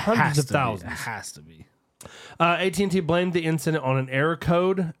in the hundreds of thousands. It has to be. AT&T blamed the incident on an error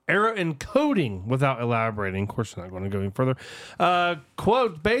encoding without elaborating. Of course, they're not going to go any further.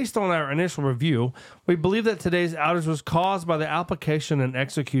 Quote, based on our initial review, we believe that today's outage was caused by the application and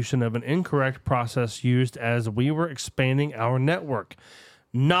execution of an incorrect process used as we were expanding our network,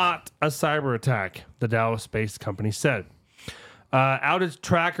 not a cyber attack, the Dallas-based company said. Outage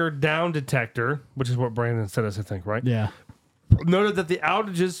tracker down detector, which is what Brandon said us, I think, right? Yeah. Noted that the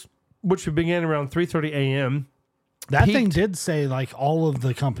outages, which began around 3:30 a.m., That peaked. thing did say like all of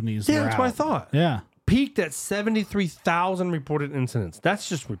the companies Yeah, were that's out. what I thought. Yeah. Peaked at 73,000 reported incidents. That's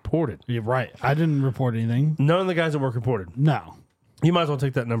just reported. You're right. I didn't report anything. None of the guys at work reported. No. You might as well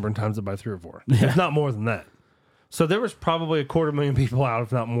take that number and times it by 3 or 4. If not more than that. So there was probably 250,000 people out,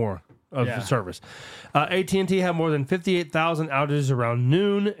 if not more, of the service. AT&T had more than 58,000 outages around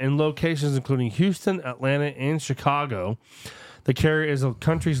noon in locations including Houston, Atlanta, and Chicago. The carrier is the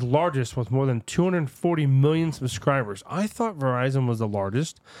country's largest with more than 240 million subscribers. I thought Verizon was the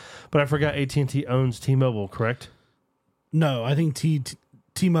largest, but I forgot AT&T owns T-Mobile, correct? No, I think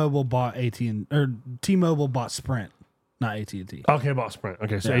T-Mobile bought T-Mobile bought Sprint, not AT&T. Okay, bought Sprint.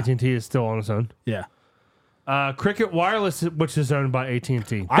 Okay, so Yeah. AT&T is still on its own. Yeah. Cricket Wireless, which is owned by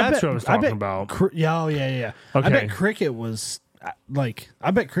AT&T. That's what I was talking about. Yeah. Okay. I bet Cricket was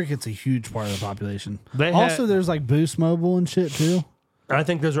I bet Cricket's a huge part of the population. Also, there's like Boost Mobile and shit too. I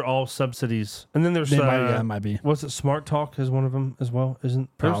think those are all subsidies. And then there's That might be. What's it? Smart Talk is one of them as well, isn't?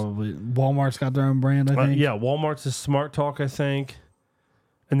 Probably. Walmart's got their own brand, I think. Yeah, Walmart's is Smart Talk, I think.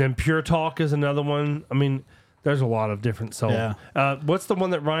 And then Pure Talk is another one. I mean, there's a lot of different cell. Yeah. What's the one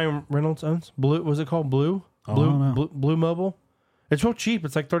that Ryan Reynolds owns? Blue? Was it called Blue? I don't know. Blue Mobile. It's real cheap.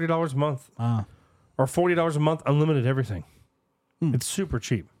 It's like $30 a month or $40 a month, unlimited everything. It's super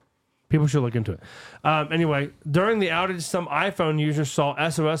cheap. People should look into it. Anyway, during the outage, some iPhone users saw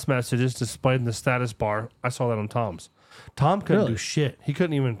SOS messages displayed in the status bar. I saw that on Tom's. Tom couldn't do shit. He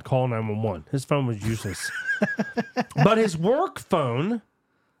couldn't even call 911. His phone was useless. But his work phone,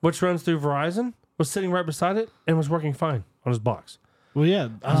 which runs through Verizon, was sitting right beside it and was working fine on his box. Well, yeah.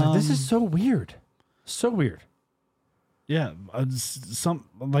 I was like, this is so weird. So weird. Yeah. Some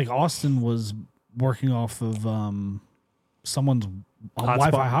like Austin was working off of someone's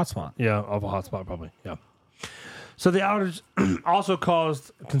Wi-Fi hotspot. Yeah, off a hotspot probably. Yeah. So the outage also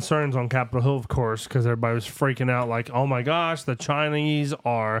caused concerns on Capitol Hill, of course, because everybody was freaking out like, oh my gosh, the Chinese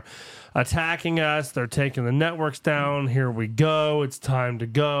are attacking us. They're taking the networks down. Here we go. It's time to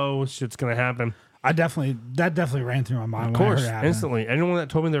go. Shit's going to happen. That definitely ran through my mind. Of course, instantly. Anyone that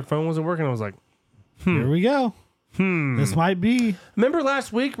told me their phone wasn't working, I was like, here we go. This might be. Remember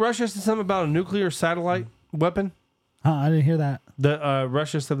last week, Russia said something about a nuclear satellite weapon? I didn't hear that. The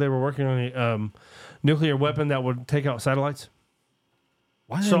Russia said they were working on a nuclear weapon that would take out satellites.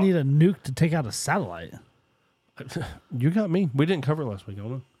 Why do they need a nuke to take out a satellite? You got me. We didn't cover it last week, I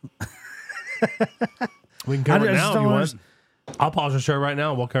don't know. We can cover it I just now if don't you want. understand- I'll pause the show right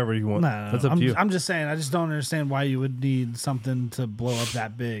now. We'll cover it if you want. No, That's up to you. I'm just saying. I just don't understand why you would need something to blow up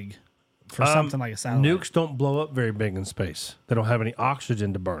that big for something like a satellite. Nukes don't blow up very big in space. They don't have any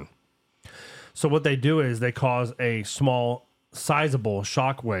oxygen to burn. So what they do is they cause a small, sizable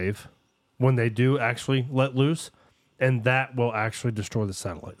shock wave when they do actually let loose, and that will actually destroy the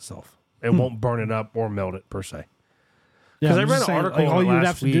satellite itself. It won't burn it up or melt it per se. Because I read an article all on it you would last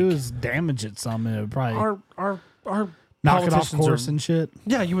have to week. do is damage it some, and it would probably Our knock it off politicians course are, and shit.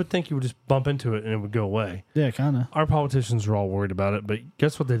 yeah, you would think you would just bump into it and it would go away. Yeah, kind of. Our politicians are all worried about it, but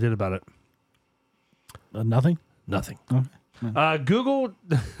guess what they did about it? Nothing. Nothing. Okay. Google's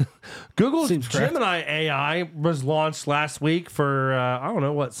Seems correct. Gemini AI was launched last week for I don't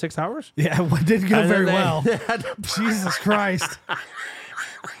know what, 6 hours. Yeah, it didn't go And very then well. They had, to, Jesus Christ.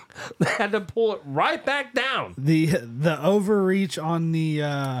 they had to pull it right back down. The overreach on the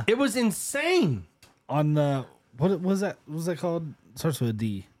It was insane. what was that? What was that called? Starts with a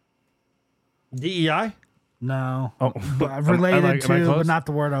D. DEI, No. Oh, But related am I to, close? but not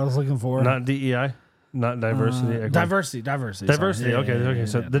the word I was looking for. not DEI, not diversity. equity. Diversity. Diversity. sorry. Okay.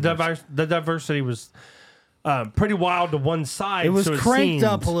 So the diversity was pretty wild to one side. It was so cranked seemed.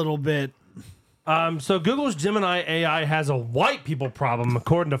 up a little bit. So Google's Gemini AI has a white people problem,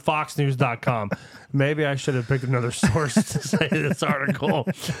 according to FoxNews.com. Maybe I should have picked another source to say this article.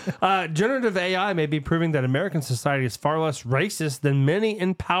 Generative AI may be proving that American society is far less racist than many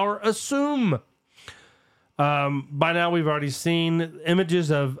in power assume. By now, we've already seen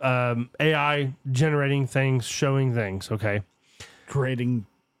images of AI generating things, showing things, okay? Creating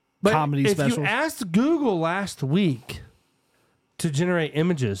But comedy if specials. you asked Google last week to generate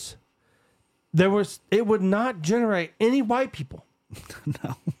images, it would not generate any white people.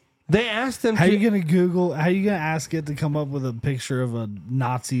 No. They asked them How to you gonna ask it to come up with a picture of a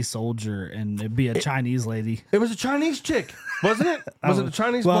Nazi soldier and it'd be a Chinese lady? It was a Chinese chick, wasn't it? Was it a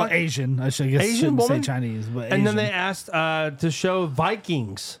Chinese Well, black? Asian. I should guess Asian shouldn't woman? say Chinese, but And then Asian. they asked to show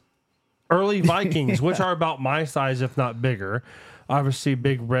Vikings, early Vikings, which are about my size, if not bigger. Obviously,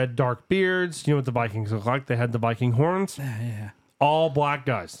 big red, dark beards. You know what the Vikings look like? They had the Viking horns. Yeah. All black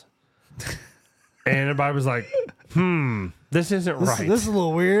guys. And everybody was like, this isn't right. This is a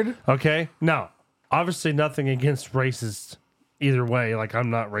little weird. Okay? No. Obviously, nothing against racists either way. Like,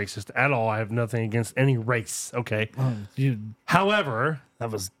 I'm not racist at all. I have nothing against any race. Okay? However, That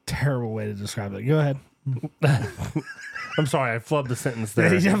was a terrible way to describe it. Go ahead. I'm sorry. I flubbed the sentence Yeah,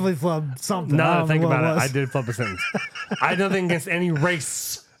 there. he definitely flubbed something. Now I that I don't think know what about it, I was. did flub a sentence. I have nothing against any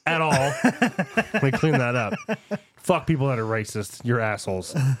race at all. Let me clean that up. Fuck people that are racist. You're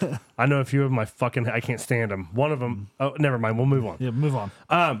assholes. I know a few of them I can't stand them. One of them, oh, never mind. We'll move on. Yeah, move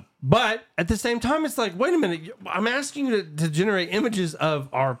on. But at the same time, it's like, wait a minute. I'm asking you to generate images of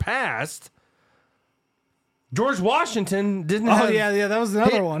our past. George Washington didn't Oh, have... yeah, that was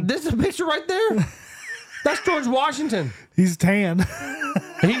another one. This is a picture right there. That's George Washington. He's tan.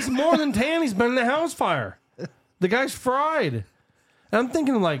 He's more than tan. He's been in the house fire. The guy's fried. And I'm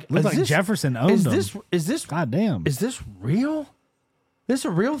thinking, like, Looks like Jefferson owned is him. this God damn. is this real? This a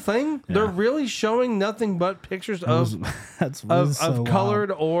real thing? They're really showing nothing but pictures of That's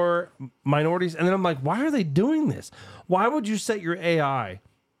colored or minorities, and then I'm like, why are they doing this? Why would you set your AI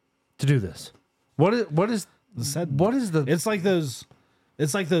to do this? What is the? It's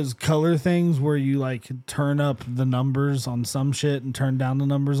like those color things where you like turn up the numbers on some shit and turn down the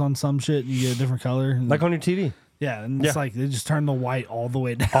numbers on some shit and you get a different color. Like on your TV, yeah, and it's like they just turn the white all the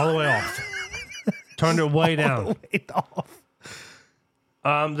way down. all the way off, turned it way down. All the way off.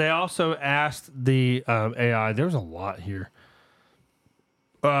 They also asked the AI. There's a lot here.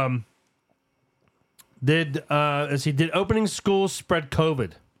 Did opening schools spread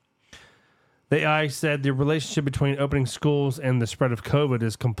COVID? The AI said the relationship between opening schools and the spread of COVID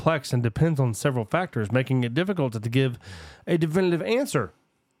is complex and depends on several factors, making it difficult to give a definitive answer.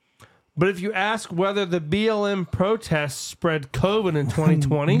 But if you ask whether the BLM protests spread COVID in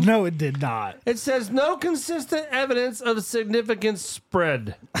 2020, No, it did not. it says no consistent evidence of significant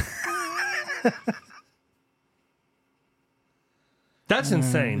spread. That's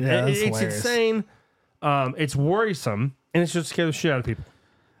insane. yeah, that's It's hilarious. insane. It's worrisome, and it should scare the shit out of people.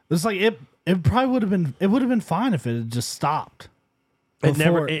 It's like it probably would have been fine if it had just stopped. It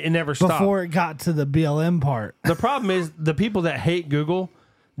never stopped. Before it got to the BLM part. The problem is the people that hate Google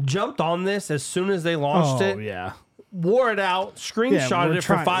jumped on this as soon as they launched it, yeah. wore it out, screenshotted it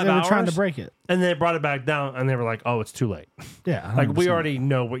for 5 hours. They were trying to break it. And they brought it back down, and they were like, "Oh, it's too late." Yeah. Like, we 100%. already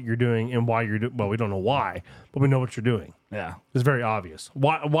know what you're doing and why you're doing. Well, we don't know why, but we know what you're doing. Yeah. It's very obvious.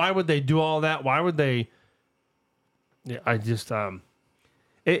 Why would they do all that? Why would they? Yeah, I just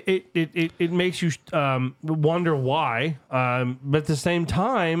it makes you wonder why. But at the same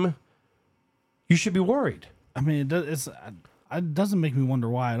time, you should be worried. I mean, it doesn't make me wonder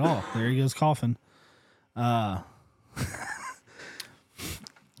why at all. There he goes coughing.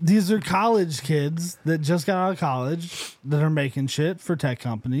 These are college kids that just got out of college that are making shit for tech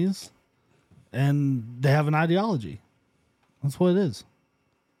companies, and they have an ideology. That's what it is.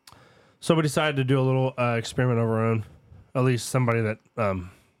 So we decided to do a little experiment of our own. At least somebody that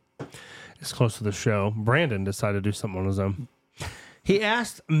is close to the show, Brandon, decided to do something on his own. He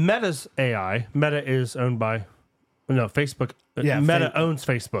asked Meta's AI. Meta is owned by, Facebook. Yeah, Meta owns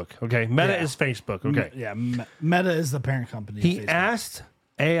Facebook. Okay, Meta is Facebook. Okay, Yeah, Meta is the parent company. He asked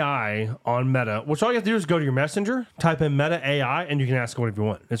AI on Meta, which all you have to do is go to your messenger, type in Meta AI, and you can ask whatever you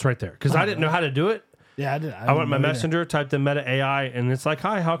want. It's right there. Because I didn't know how to do it. Yeah, I did. I went to my messenger, typed in Meta AI, and it's like,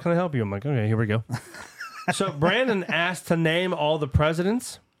 hi, how can I help you? I'm like, okay, here we go. So Brandon asked to name all the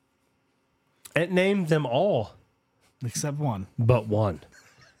presidents. It named them all. Except one. But one.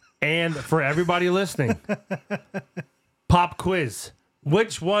 And for everybody listening, pop quiz.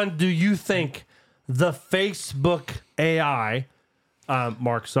 Which one do you think the Facebook AI,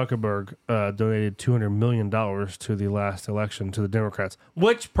 Mark Zuckerberg, donated $200 million to the last election to the Democrats?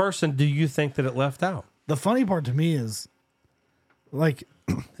 Which person do you think that it left out? The funny part to me is, like,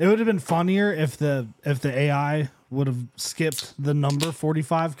 it would have been funnier if the AI would have skipped the number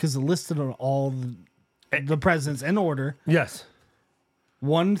 45 because it listed on all the presidents in order. Yes.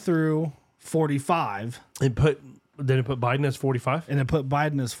 1 through 45. Did it put Biden as 45? And it put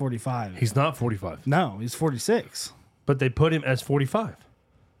Biden as 45. He's not 45. No, he's 46. But they put him as 45.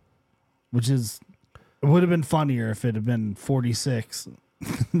 Which is, it would have been funnier if it had been 46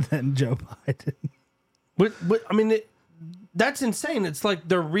 than Joe Biden. But I mean, that's insane. It's like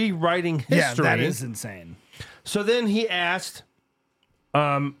they're rewriting history. Yeah, that is insane. So then he asked,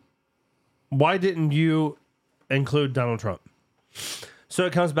 why didn't you include Donald Trump? So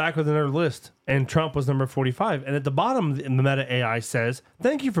it comes back with another list, and Trump was number 45. And at the bottom, the Meta AI says,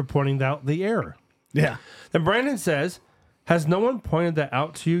 thank you for pointing out the error. Yeah. Then Brandon says, has no one pointed that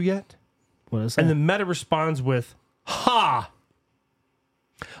out to you yet? What is that? And the Meta responds with, ha!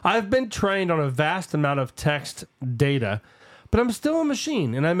 I've been trained on a vast amount of text data, but I'm still a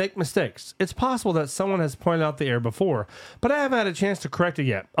machine and I make mistakes. It's possible that someone has pointed out the error before, but I haven't had a chance to correct it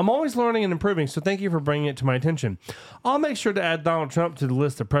yet. I'm always learning and improving, so thank you for bringing it to my attention. I'll make sure to add Donald Trump to the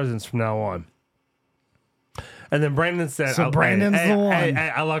list of presidents from now on. And then Brandon said, so Brandon's the one. Hey,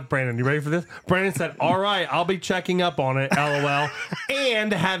 I like Brandon. You ready for this? Brandon said, all right, I'll be checking up on it, LOL,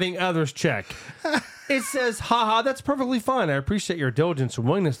 and having others check. It says, haha, that's perfectly fine. I appreciate your diligence and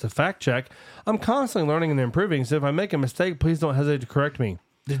willingness to fact check. I'm constantly learning and improving, so if I make a mistake, please don't hesitate to correct me.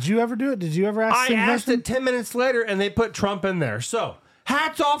 Did you ever do it? Did you ever ask I asked it 10 minutes later, and they put Trump in there. So,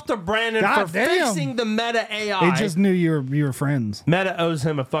 hats off to Brandon for fixing the Meta AI. They just knew you were friends. Meta owes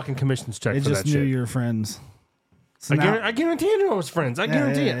him a fucking commissions check for that shit. They just knew you were friends. So I guarantee you it was friends. I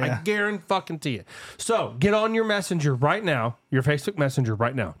guarantee it. I guarantee it. So, get on your messenger right now, your Facebook messenger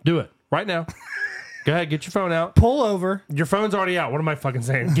right now. Do it right now. Go ahead, get your phone out. Pull over. Your phone's already out. What am I fucking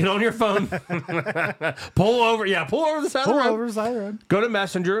saying? Get on your phone. Pull over. Yeah, pull over the side of the road. Pull over the side of the road. Go to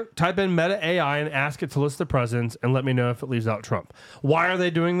Messenger, type in Meta AI, and ask it to list the presidents, and let me know if it leaves out Trump. Why are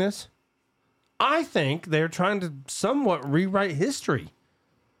they doing this? I think they're trying to somewhat rewrite history.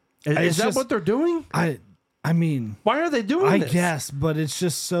 Is that what they're doing? I mean, why are they doing this? I guess, but it's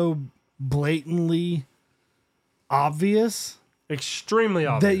just so blatantly obvious. Extremely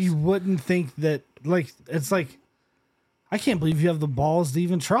obvious. That you wouldn't think that, like, it's like, I can't believe you have the balls to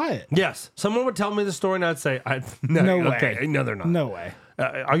even try it. Yes. Someone would tell me the story and I'd say, no way. Okay. No, they're not. No way.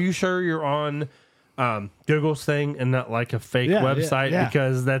 Are you sure you're on Google's thing and not like a fake website? Yeah.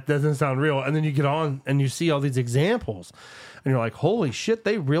 Because that doesn't sound real. And then you get on and you see all these examples and you're like, holy shit,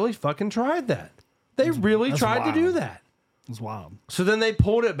 they really fucking tried that. They really tried to do that. It's wild. So then they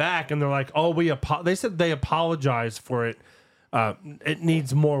pulled it back and they're like, oh, they said they apologized for it. It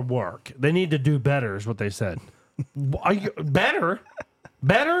needs more work. They need to do better, is what they said. Are you better?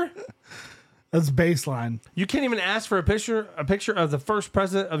 Better? That's baseline. You can't even ask for a picture of the first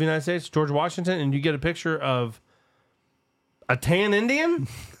president of the United States, George Washington, and you get a picture of a tan Indian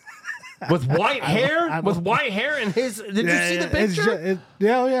with white hair, with white hair, and his. Did you see the picture?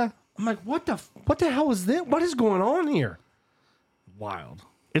 Yeah. I'm like, what the hell is this? What is going on here? Wild.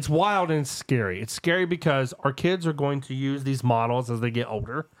 It's wild and scary. It's scary because our kids are going to use these models as they get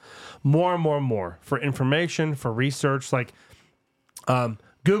older more and more and more for information, for research. Like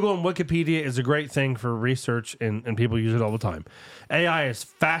Google and Wikipedia is a great thing for research, and people use it all the time. AI is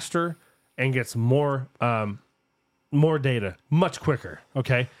faster and gets more more data much quicker.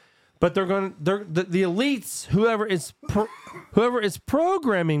 Okay. But the elites, whoever is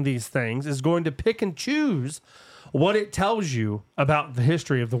programming these things is going to pick and choose what it tells you about the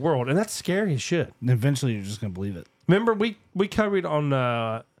history of the world. And that's scary as shit. And eventually you're just going to believe it. Remember, we covered on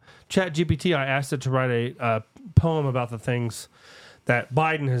ChatGPT, I asked it to write a poem about the things that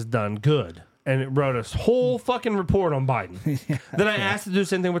Biden has done good. And it wrote a whole fucking report on Biden. Then I asked it to do the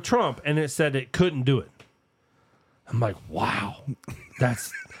same thing with Trump, and it said it couldn't do it. I'm like, wow.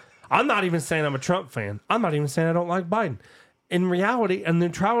 I'm not even saying I'm a Trump fan. I'm not even saying I don't like Biden. In reality and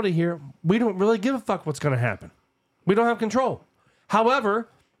neutrality here, we don't really give a fuck what's going to happen. We don't have control. However,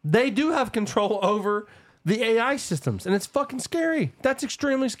 they do have control over the AI systems, and it's fucking scary. That's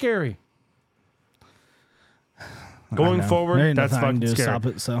extremely scary. Going forward, that's fucking scary. To stop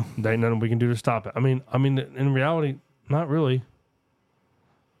it, so there ain't nothing we can do to stop it. I mean, in reality, not really.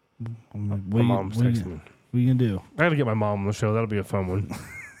 My mom's texting me. What are you gonna do? I gotta get my mom on the show. That'll be a fun one.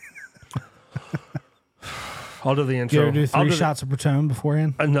 I'll do the intro. You ever do 3 shots of Patron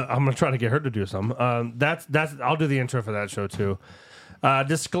beforehand? No, I'm gonna try to get her to do some. That's. I'll do the intro for that show too.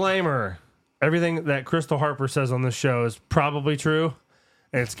 Disclaimer: everything that Crystal Harper says on this show is probably true.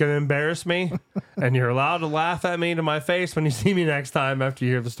 And it's going to embarrass me. And you're allowed to laugh at me to my face when you see me next time after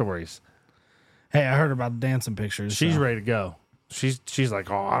you hear the stories. Hey, I heard about the dancing pictures. She's ready to go. She's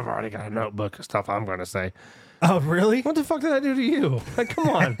like, oh, I've already got a notebook of stuff I'm going to say. Oh, really? What the fuck did I do to you? Like, come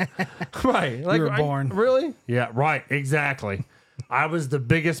on. Right. Like, you were born. Really? Yeah, right. Exactly. I was the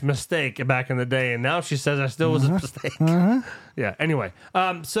biggest mistake back in the day, and now she says I still was a mistake. Yeah, anyway.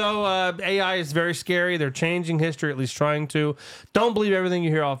 So AI is very scary. They're changing history, at least trying to. Don't believe everything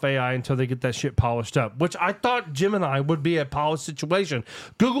you hear off AI until they get that shit polished up, which I thought Gemini would be a polished situation.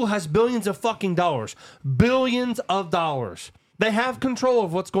 Google has billions of fucking dollars. Billions of dollars. They have control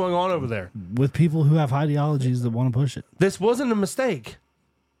of what's going on over there. With people who have ideologies that want to push it. This wasn't a mistake.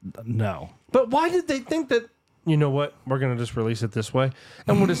 No. But why did they think that... You know what? We're going to just release it this way,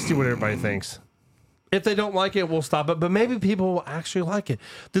 and we'll just see what everybody thinks. If they don't like it, we'll stop it, but maybe people will actually like it.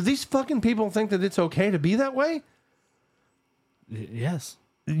 Do these fucking people think that it's okay to be that way? Yes.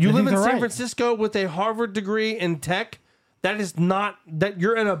 You live in San Francisco with a Harvard degree in tech? That is not... That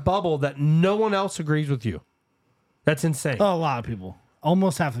you're in a bubble that no one else agrees with you. That's insane. Oh, a lot of people.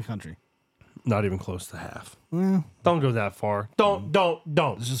 Almost half the country. Not even close to half. Don't go that far. Don't.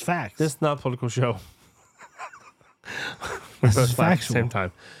 It's just facts. This is not a political show. This is factual. At the same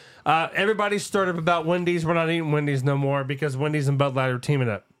time. Everybody's stirred up about Wendy's. We're not eating Wendy's no more because Wendy's and Bud Light are teaming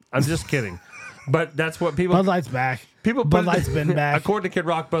up. I'm just kidding. But that's what people... Bud Light's back. Bud Light's been back. According to Kid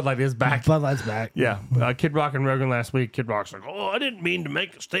Rock, Bud Light is back. Bud Light's back. Yeah. Kid Rock and Rogan last week, Kid Rock's like, oh, I didn't mean to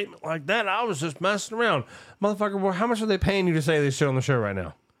make a statement like that. I was just messing around. Motherfucker, well, how much are they paying you to say this shit on the show right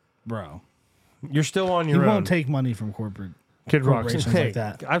now? Bro. You're still on your own. You won't take money from corporate Kid Rock. Hey, like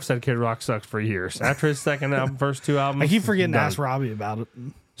that. I've said Kid Rock sucks for years. After his second album, first 2 albums. I keep forgetting to ask Robbie about it.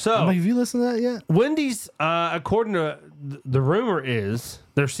 So, I'm like, have you listened to that yet? Wendy's, according to the rumor is,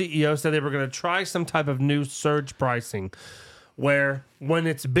 their CEO said they were going to try some type of new surge pricing where when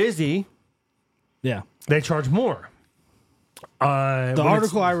it's busy, they charge more. The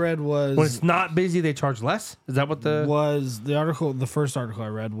article I read was... When it's not busy, they charge less? Is that what the... Was the article, the first article I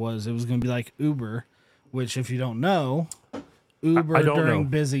read was it was going to be like Uber, which if you don't know, Uber during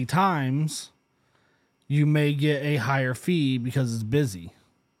busy times, you may get a higher fee because it's busy.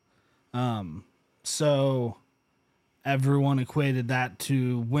 So everyone equated that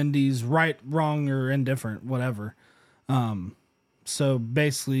to Wendy's right, wrong, or indifferent, whatever. So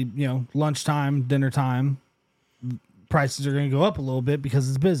basically, you know, lunchtime, dinner time, prices are going to go up a little bit because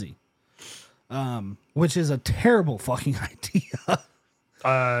it's busy. Which is a terrible fucking idea.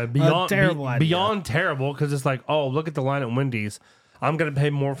 Beyond terrible, because it's like, oh, look at the line at Wendy's. I'm going to pay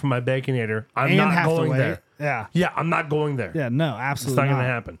more for my Baconator. I'm not going there. Yeah, I'm not going there. Yeah, no, absolutely It's not going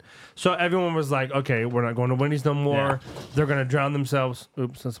to happen. So everyone was like, okay, we're not going to Wendy's no more. Yeah. They're going to drown themselves.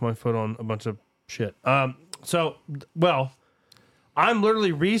 Oops, that's my foot on a bunch of shit. So, I'm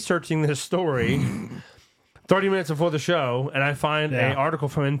literally researching this story 30 minutes before the show, and I find an article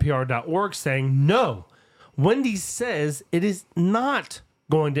from NPR.org saying, no, Wendy's says it is not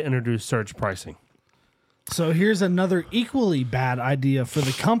going to introduce surge pricing. So here's another equally bad idea for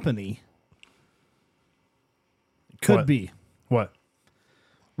the company. Could be. What?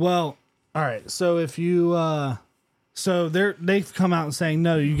 Well, all right. So if you, they've come out and saying,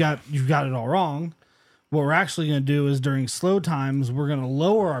 no, you've got it all wrong. What we're actually going to do is during slow times, we're going to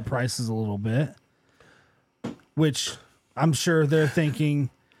lower our prices a little bit, which I'm sure they're thinking,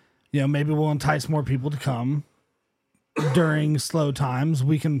 you know, maybe we'll entice more people to come during slow times.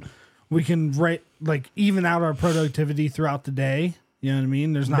 We can we can even out our productivity throughout the day. You know what I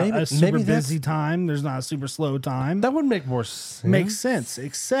mean? There's not a super busy time. There's not a super slow time. That would make more sense. Makes sense,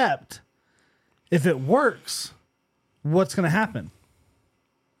 except if it works, what's going to happen?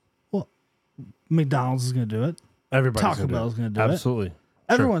 Well, McDonald's is going to do it. Everybody's Taco Bell's going to do it. Absolutely.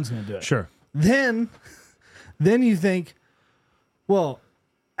 Everyone's going to do it. Sure. Then you think, well,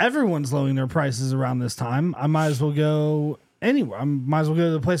 everyone's lowering their prices around this time. I might as well go anywhere. I might as well go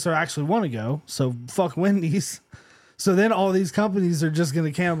to the place where I actually want to go. So fuck Wendy's. So then all these companies are just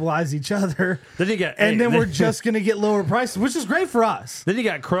going to cannibalize each other. Then we're just going to get lower prices, which is great for us. Then you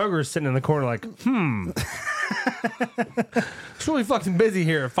got Kroger sitting in the corner like, it's really fucking busy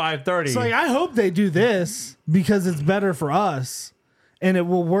here at 5:30. So I hope they do this because it's better for us and it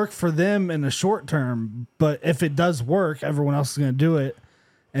will work for them in the short term. But if it does work, everyone else is going to do it.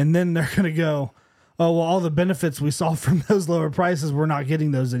 And then they're going to go, oh, well, all the benefits we saw from those lower prices, we're not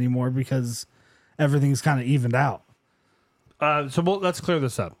getting those anymore because everything's kind of evened out. Let's clear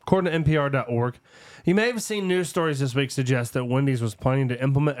this up. According to NPR.org, you may have seen news stories this week suggest that Wendy's was planning to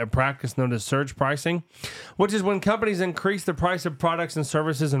implement a practice known as surge pricing, which is when companies increase the price of products and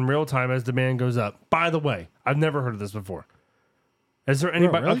services in real time as demand goes up. By the way, I've never heard of this before. Is there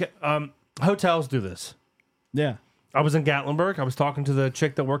anybody? Really? Okay, hotels do this. Yeah. I was in Gatlinburg. I was talking to the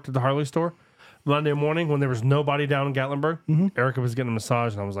chick that worked at the Harley store Monday morning when there was nobody down in Gatlinburg. Mm-hmm. Erica was getting a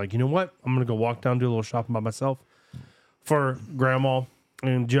massage, and I was like, you know what? I'm going to go walk down, do a little shopping by myself for Grandma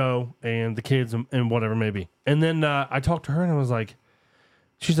and Joe and the kids and whatever maybe. And then I talked to her, and I was like,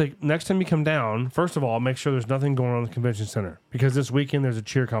 she's like, next time you come down, first of all, make sure there's nothing going on in the convention center because this weekend there's a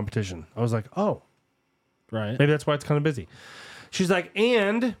cheer competition. I was like, oh. Right. Maybe that's why it's kind of busy. She's like,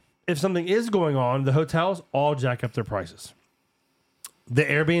 and if something is going on, the hotels all jack up their prices. The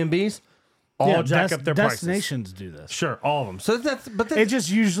Airbnbs all jack up their prices. Destinations do this. Sure, all of them. So that's it just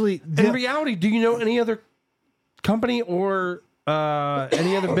usually in reality. Do you know any other company or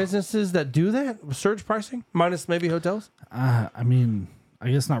any other businesses that do that surge pricing minus maybe hotels? I mean,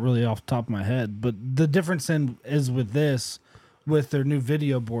 I guess not really off the top of my head, but the difference is with this, with their new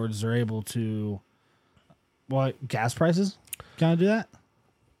video boards, they're able to gas prices kind of do that.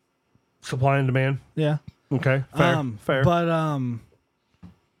 Supply and demand. Yeah. Okay. Fair.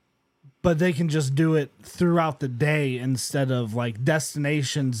 But they can just do it throughout the day instead of like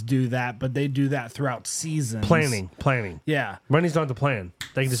destinations do that, but they do that throughout seasons. Planning. Yeah. Wendy's don't have to plan.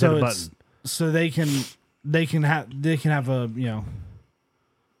 They can just hit a button. So they can have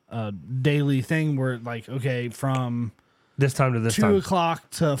a daily thing where like, okay, from this time to this 2 time.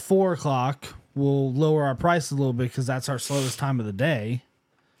 o'clock to 4 o'clock, we'll lower our price a little bit because that's our slowest time of the day.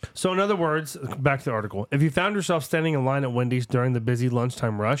 So in other words, back to the article, if you found yourself standing in line at Wendy's during the busy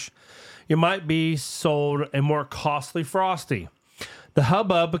lunchtime rush, you might be sold a more costly Frosty. The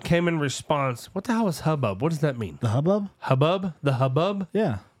hubbub came in response. What the hell is hubbub? What does that mean? The hubbub? Hubbub? The hubbub?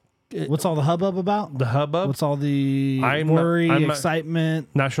 Yeah. What's all the hubbub about? The hubbub? What's all the excitement?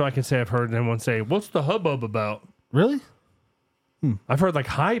 Not sure I can say I've heard anyone say, what's the hubbub about? Really? I've heard like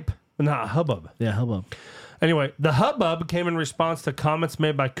hype, but not hubbub. Yeah, hubbub. Anyway, the hubbub came in response to comments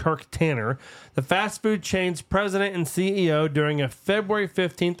made by Kirk Tanner, the fast food chain's president and CEO, during a February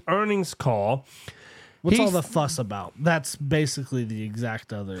 15th earnings call. What's all the fuss about? That's basically the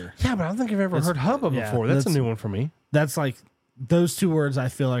exact other. Yeah, but I don't think I've ever heard hubbub before. That's a new one for me. That's like those two words I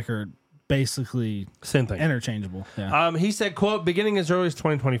feel like are basically same thing, interchangeable. Yeah. He said, quote, beginning as early as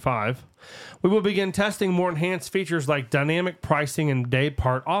 2025, we will begin testing more enhanced features like dynamic pricing and day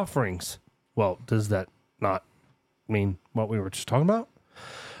part offerings. Well, does that not mean what we were just talking about?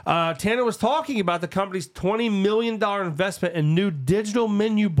 Tanner was talking about the company's $20 million investment in new digital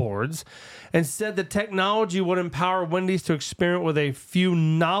menu boards and said the technology would empower Wendy's to experiment with a few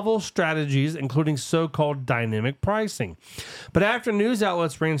novel strategies, including so-called dynamic pricing. But after news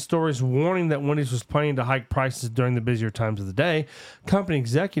outlets ran stories warning that Wendy's was planning to hike prices during the busier times of the day, company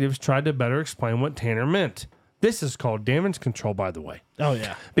executives tried to better explain what Tanner meant. This is called damage control, by the way. Oh,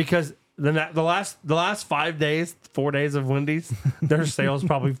 yeah. Because the last 5 days, 4 days of Wendy's, their sales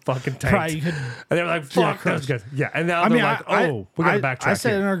probably fucking tanked. And they were like, fuck, that was good. Yeah. And now they're like, we got to backtrack. I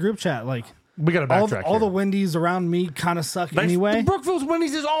said in our group chat, like, we got to backtrack. All the Wendy's around me kind of suck anyway. The Brookville's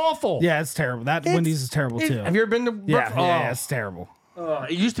Wendy's is awful. Yeah, it's terrible. Wendy's is terrible too. Have you ever been to Brookville? Yeah, it's terrible.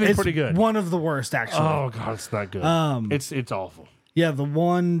 It used to be pretty good. One of the worst, actually. Oh, God, it's not good. It's awful. Yeah, the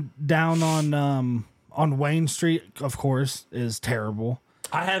one down on Wayne Street, of course, is terrible.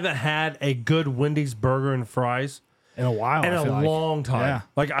 I haven't had a good Wendy's burger and fries in a while. In a long time. Yeah.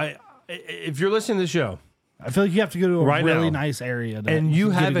 Like if you're listening to the show, I feel like you have to go to a really nice area and you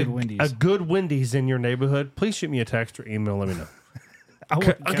have a good Wendy's in your neighborhood. Please shoot me a text or email. Let me know.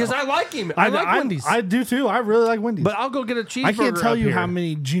 Because I like him. I like Wendy's. I do too. I really like Wendy's. But I'll go get a cheeseburger. I can't tell up you here. how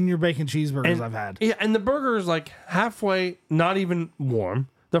many junior bacon cheeseburgers I've had. Yeah, and the burger is like halfway, not even warm.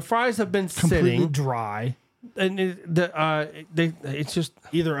 The fries have been Completely sitting. dry. And it's just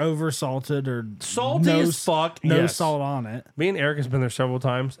Either over salted or salty as fuck. No Yes. salt on it. Me and Eric has been there several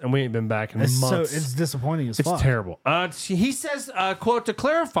times, and we ain't been back in It's months. it's disappointing as fuck. It's terrible. He says, quote, to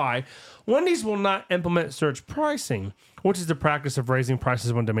clarify, Wendy's will not implement surge pricing, which is the practice of raising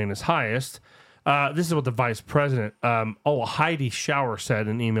prices when demand is highest. This is what the vice president, Heidi Shower, said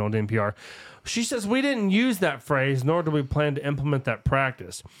in an email to NPR. She says, we didn't use that phrase, nor do we plan to implement that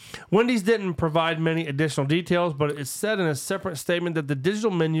practice. Wendy's didn't provide many additional details, but it said in a separate statement that the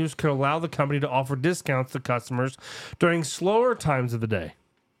digital menus could allow the company to offer discounts to customers during slower times of the day.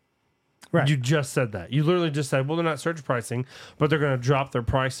 Right. You just said that. You literally just said, well, they're not surge pricing, but they're going to drop their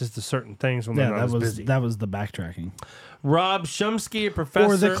prices to certain things when they're not as busy. That was the backtracking. Rob Shumsky, a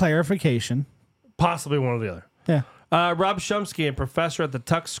professor. Or the clarification. Possibly one or the other. Yeah. Rob Shumsky, a professor at the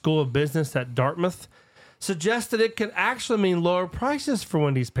Tuck School of Business at Dartmouth, suggested it could actually mean lower prices for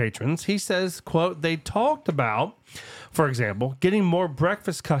Wendy's patrons. He says, quote, they talked about, for example, getting more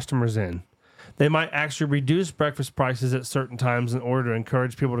breakfast customers in. They might actually reduce breakfast prices at certain times in order to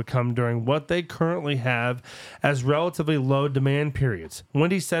encourage people to come during what they currently have as relatively low demand periods.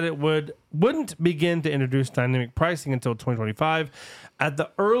 Wendy said it wouldn't begin to introduce dynamic pricing until 2025 at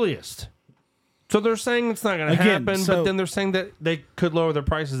the earliest. So they're saying it's not going to happen, but then they're saying that they could lower their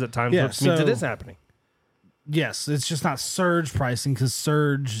prices at times, which means it is happening. Yes, it's just not surge pricing because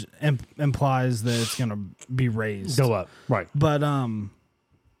surge implies that it's going to be raised. Go up, right. But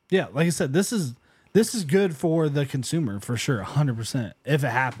yeah, like I said, this is good for the consumer for sure, 100%, if it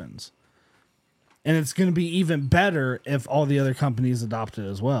happens. And it's going to be even better if all the other companies adopt it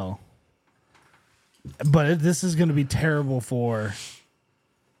as well. But this is going to be terrible for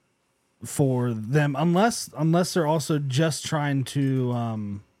them unless they're also just trying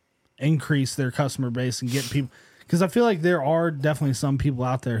to increase their customer base and get people, because I feel like there are definitely some people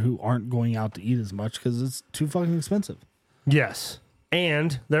out there who aren't going out to eat as much because it's too fucking expensive. Yes.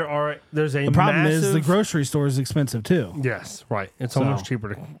 And there's a the problem massive, is the grocery store is expensive too. Yes, right. It's almost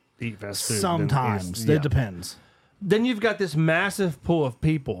cheaper to eat fast food. Sometimes. It depends. Then you've got this massive pool of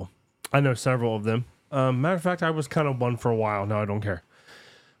people. I know several of them. Matter of fact, I was kind of one for a while. Now I don't care.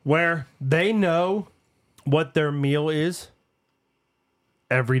 Where they know what their meal is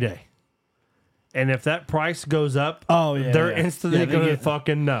every day. And if that price goes up, they're instantly going to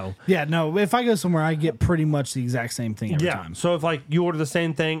fucking know. Yeah, no, if I go somewhere, I get pretty much the exact same thing every time. So if like you order the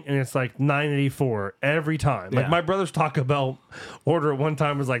same thing and it's like $9.84 every time. Like my brother's Taco Bell order at one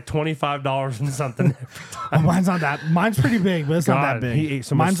time was like $25 and something every time. Oh, mine's not that. Mine's pretty big, but it's not that big. He ate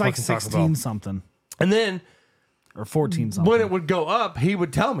so much mine's like fucking Taco 16 Bell. something. And then or 14 something. when it would go up, he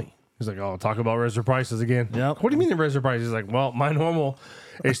would tell me. He's like, "Oh, talk about raise their prices again." Yep. What do you mean they raise their prices? He's like, "Well, my normal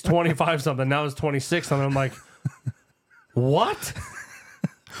is 25 something. Now it's 26 something." I'm like, "What?"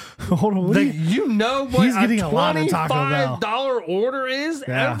 Hold on, you know what he's getting a a lot of Taco Bell. $25 order is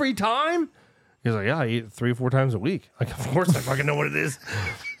every time? He's like, "Yeah, I eat it 3 or 4 times a week." Like, of course I fucking know what it is.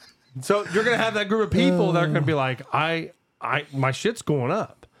 So you're gonna have that group of people that are gonna be like, my shit's going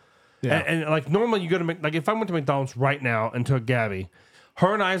up." Yeah. And like normally you go to like if I went to McDonald's right now and took Gabby,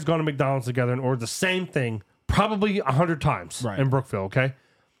 her and I has gone to McDonald's together and ordered the same thing probably 100 times in Brookville. Okay,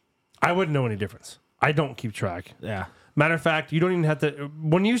 I wouldn't know any difference. I don't keep track. Yeah. Matter of fact, you don't even have to.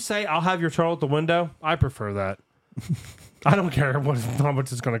 When you say I'll have your turtle at the window, I prefer that. I don't care how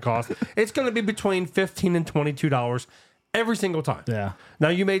much it's going to cost. It's going to be between $15 and $22 every single time. Yeah. Now,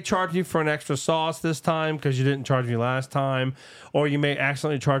 you may charge me for an extra sauce this time because you didn't charge me last time. Or you may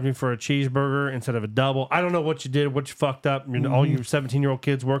accidentally charge me for a cheeseburger instead of a double. I don't know what you did, what you fucked up. All you 17-year-old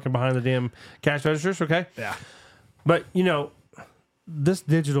kids working behind the damn cash registers, okay? Yeah. But, this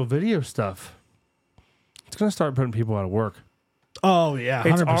digital video stuff, it's going to start putting people out of work. Oh, yeah,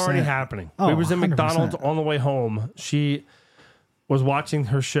 100%. It's already happening. Oh, we was in 100%. McDonald's on the way home. She was watching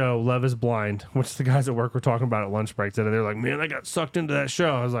her show, Love is Blind, which the guys at work were talking about at lunch break today. They're like, "Man, I got sucked into that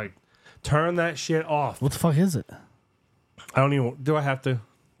show." I was like, "Turn that shit off." What the fuck is it? I don't even... Do I have to?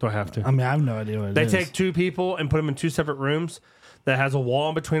 I mean, I have no idea what it They is. take 2 people and put them in 2 separate rooms that has a wall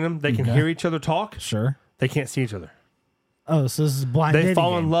in between them. They can hear each other talk. Sure. They can't see each other. Oh, so this is blind They dating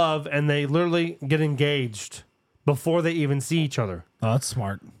fall game. in love and they literally get engaged before they even see each other. Oh, that's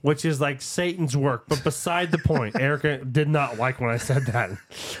smart. Which is like Satan's work. But beside the point, Erica did not like when I said that.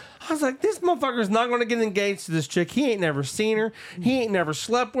 I was like, this motherfucker's not going to get engaged to this chick. He ain't never seen her. He ain't never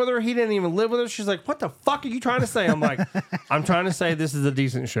slept with her. He didn't even live with her. She's like, what the fuck are you trying to say? I'm like, I'm trying to say this is a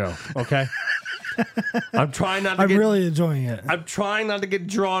decent show, okay? I'm trying not to I'm get really enjoying it. I'm trying not to get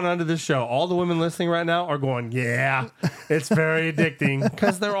drawn onto this show. All the women listening right now are going, yeah, it's very addicting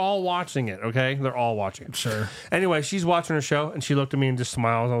because they're all watching it, okay? They're all watching it. Sure. Anyway, she's watching her show, and she looked at me and just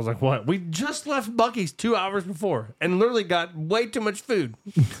smiled. I was like, what? We just left Buc-ee's 2 hours before and literally got way too much food.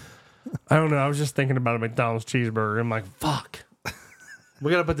 I don't know. I was just thinking about a McDonald's cheeseburger. I'm like, fuck.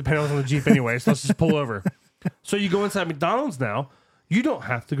 We got to put the panels on the Jeep anyway, so let's just pull over. So you go inside McDonald's now. You don't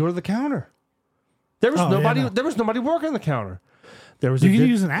have to go to the counter. There was nobody. There was nobody working the counter. There was. You can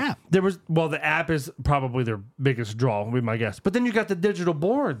use an app. There was. Well, the app is probably their biggest draw, would be my guess. But then you got the digital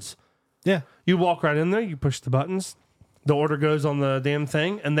boards. Yeah. You walk right in there. You push the buttons. The order goes on the damn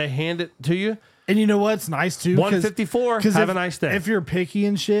thing, and they hand it to you. And you know what's nice too? 154. Have a nice day. If you're picky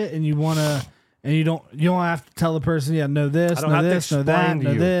and shit, and you wanna, and you don't have to tell the person, yeah, know this, know this, know that,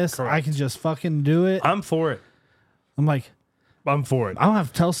 know this. Correct. I can just fucking do it. I'm for it. I'm like, I'm for it. I don't have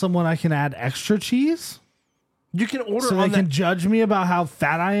to tell someone I can add extra cheese. You can order so on they can judge me about how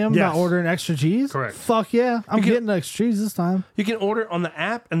fat I am about ordering extra cheese. Correct. Fuck yeah, I'm getting extra cheese this time. You can order on the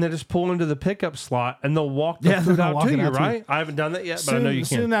app and then just pull into the pickup slot and they'll walk the food out to you, right? I haven't done that yet, but I know you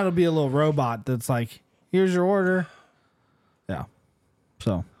can. Soon that'll be a little robot that's like, here's your order. Yeah.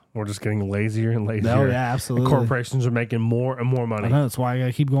 So we're just getting lazier and lazier. Oh yeah, absolutely. And corporations are making more and more money. I know, that's why I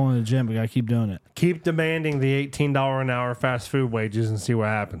gotta keep going to the gym. We gotta keep doing it. Keep demanding the $18 an hour fast food wages and see what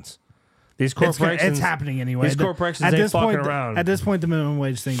happens. These corporations, it's happening anyway. These corporations ain't fucking around. At this point, the minimum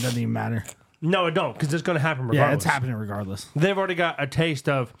wage thing doesn't even matter. No, it don't, because it's going to happen regardless. Yeah, it's happening regardless. They've already got a taste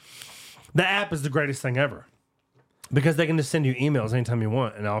of the app is the greatest thing ever because they can just send you emails anytime you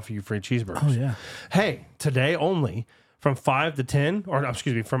want and offer you free cheeseburgers. Oh yeah. Hey, today only from 5 to 10, or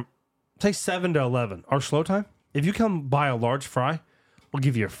excuse me, from say 7 to 11, our slow time. If you come buy a large fry, we'll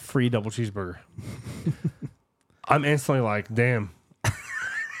give you a free double cheeseburger. I'm instantly like, damn.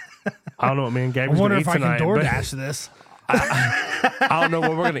 I don't know what me and Gabe are going to eat tonight. I wonder if I can DoorDash this. I don't know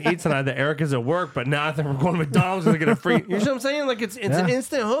what we're going to eat tonight. That Erica's at work, but now I think we're going to McDonald's and get a free. You know what I'm saying? Like it's an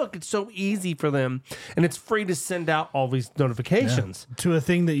instant hook. It's so easy for them, and it's free to send out all these notifications to a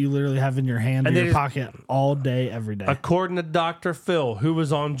thing that you literally have in your hand or your pocket all day, every day. According to Dr. Phil, who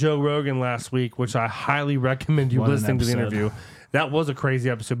was on Joe Rogan last week, which I highly recommend you listening to the interview. That was a crazy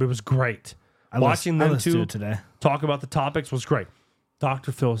episode, but it was great. Watching them two today talk about the topics was great.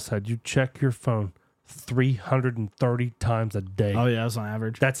 Dr. Phil said you check your phone 330 times a day. Oh, yeah, that's on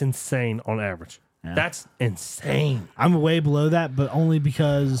average. That's insane on average. Yeah. That's insane. I'm way below that, but only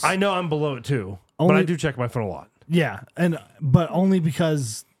because... I know I'm below it too, but I do check my phone a lot. Yeah, but only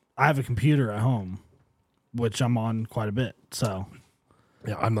because I have a computer at home, which I'm on quite a bit, so...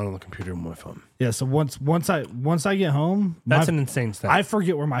 Yeah, I'm not on the computer on my phone. Yeah, so once I get home... That's an insane stat. I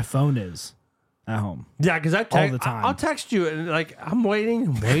forget where my phone is. At home. Yeah, because all the time. I'll text you and like I'm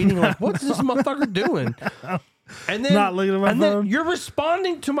waiting. Like, what's this motherfucker doing? And then not looking at my phone. Then you're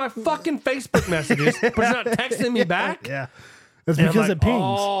responding to my fucking Facebook messages, but you're not texting me back. Yeah, it's because it pings.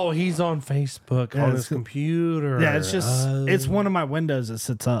 Oh, he's on Facebook on his computer. Yeah, it's just it's one of my windows that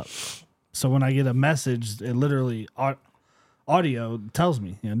sits up. So when I get a message, it literally audio tells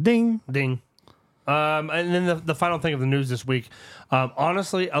me, ding, ding. And then the final thing of the news this week,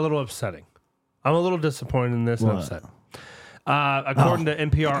 honestly, a little upsetting. I'm a little disappointed in this and upset. According to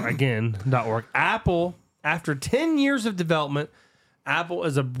NPR.org, Apple, after 10 years of development, Apple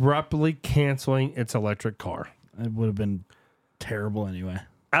is abruptly canceling its electric car. It would have been terrible anyway.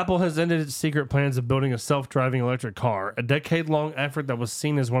 Apple has ended its secret plans of building a self-driving electric car, a decade-long effort that was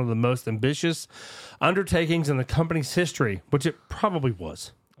seen as one of the most ambitious undertakings in the company's history, which it probably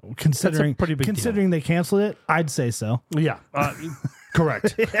was. Considering pretty big deal. They canceled it, I'd say so. Yeah.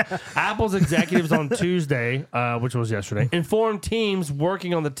 Correct. Yeah. Apple's executives on Tuesday, which was yesterday, informed teams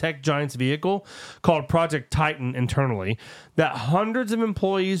working on the tech giant's vehicle called Project Titan internally that hundreds of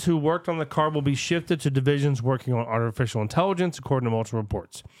employees who worked on the car will be shifted to divisions working on artificial intelligence, according to multiple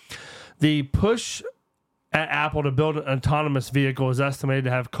reports. The push at Apple to build an autonomous vehicle is estimated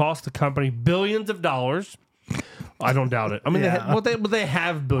to have cost the company billions of dollars. I don't doubt it. I mean, they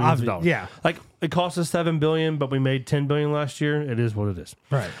have billions of dollars. Yeah, like it cost us $7 billion, but we made $10 billion last year. It is what it is.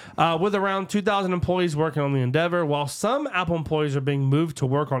 Right. With around 2,000 employees working on the endeavor, while some Apple employees are being moved to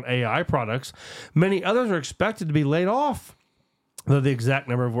work on AI products, many others are expected to be laid off. Though the exact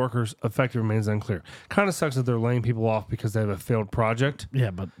number of workers affected remains unclear. Kind of sucks that they're laying people off because they have a failed project. Yeah,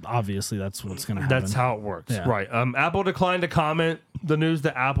 but obviously that's what's going to happen. That's how it works. Yeah. Right. Apple declined to comment. The news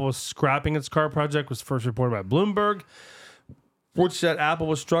that Apple was scrapping its car project was first reported by Bloomberg, which said Apple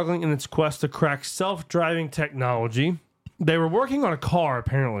was struggling in its quest to crack self-driving technology. They were working on a car,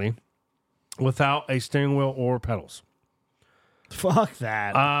 apparently, without a steering wheel or pedals. Fuck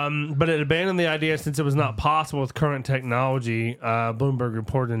that. But it abandoned the idea since it was not possible with current technology. Bloomberg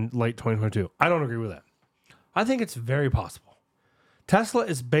reported in late 2022. I don't agree with that. I think it's very possible. Tesla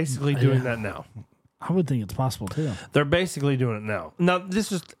is basically doing that now. I would think it's possible too. They're basically doing it now. Now,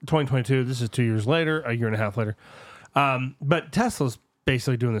 this is 2022. This is 2 years later, a year and a half later. But Tesla's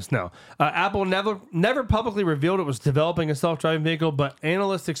basically doing this now. Apple never publicly revealed it was developing a self-driving vehicle, but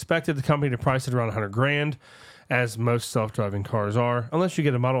analysts expected the company to price it around $100,000, as most self-driving cars are, unless you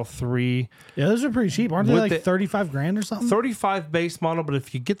get a Model 3. Yeah, those are pretty cheap. Aren't they like $35,000 or something? 35 base model, but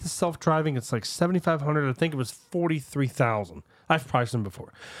if you get the self-driving, it's like $7,500. I think it was $43,000. I've priced them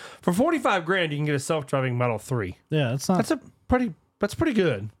before. For $45,000, you can get a self-driving Model 3. Yeah, that's not. That's pretty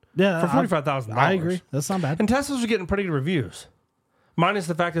good. Yeah, for $45,000. I agree. That's not bad. And Teslas are getting pretty good reviews. Minus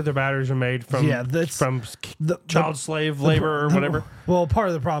the fact that their batteries are made from child slave labor or whatever. Well, part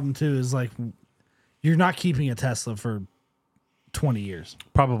of the problem too is like you're not keeping a Tesla for 20 years.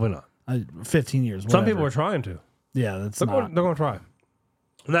 Probably not. 15 years. Some people are trying to. Yeah, they're going to try.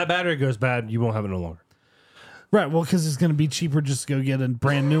 When that battery goes bad, you won't have it no longer. Right. Well, because it's going to be cheaper just to go get a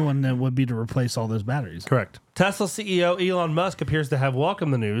brand new one than it would be to replace all those batteries. Correct. Tesla CEO Elon Musk appears to have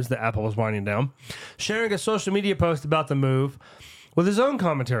welcomed the news that Apple is winding down, sharing a social media post about the move with his own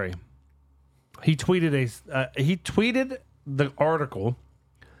commentary. He tweeted the article,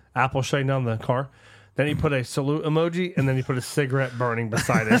 Apple shutting down the car. Then he put a salute emoji, and then he put a cigarette burning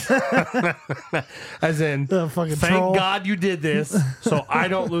beside it. As in, thank troll. God you did this, so I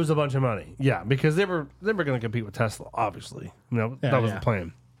don't lose a bunch of money. Yeah, because they were going to compete with Tesla, obviously. That was the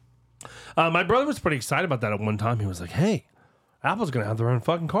plan. My brother was pretty excited about that at one time. He was like, hey, Apple's going to have their own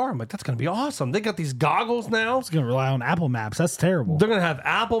fucking car. I'm like, that's going to be awesome. They got these goggles now. It's going to rely on Apple Maps. That's terrible. They're going to have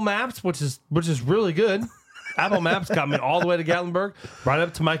Apple Maps, which is really good. Apple Maps got me all the way to Gatlinburg, right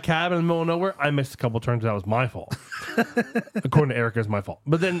up to my cabin in the middle of nowhere. I missed a couple turns. That was my fault. According to Erica, it's my fault.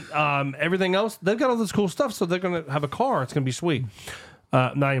 But then everything else, they've got all this cool stuff, so they're going to have a car. It's going to be sweet.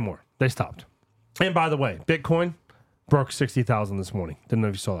 Not anymore. They stopped. And by the way, Bitcoin broke 60,000 this morning. Didn't know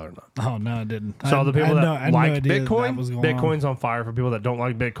if you saw that or not. Oh, no, I didn't. So the people that like Bitcoin, Bitcoin's on fire. For people that don't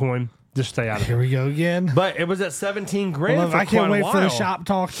like Bitcoin, just stay out of it. Here we go again. But it was at 17 grand. I can't wait for the shop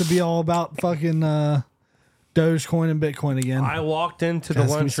talk to be all about fucking Dogecoin and Bitcoin again. I walked into the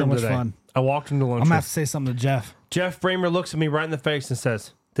lunchroom today. Fun. I walked into the lunchroom. I'm going to have to say something to Jeff. Jeff Bramer looks at me right in the face and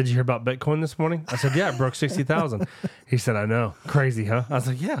says, did you hear about Bitcoin this morning? I said, yeah, it broke 60,000. He said, I know. Crazy, huh? I was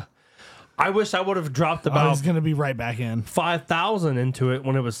like, yeah. I wish I would have dropped about he's going to be right back in 5,000 into it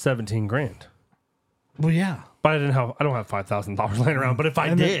when it was 17 grand. Well, yeah. But I don't have $5,000 laying around. But if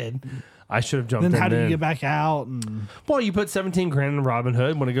I did, I should have jumped in. Then how do you get back out? Well, you put 17 grand in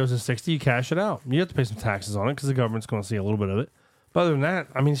Robinhood. When it goes to 60, you cash it out. You have to pay some taxes on it because the government's going to see a little bit of it. But other than that,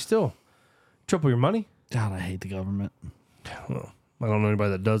 I mean, still, triple your money. God, I hate the government. Well, I don't know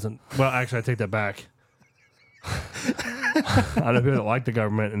anybody that doesn't. Well, actually, I take that back. I know people that like the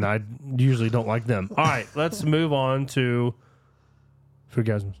government, and I usually don't like them. All right, let's move on to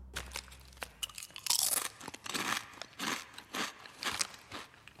Foodgasms.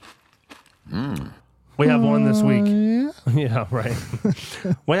 We have one this week. Yeah, right.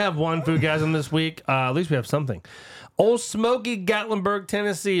 We have one Foodgasm this week. At least we have something. Old Smoky, Gatlinburg,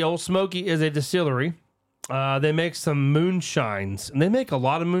 Tennessee. Old Smoky is a distillery. They make some moonshines. And they make a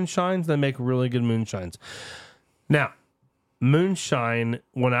lot of moonshines. They make really good moonshines. Now, moonshine,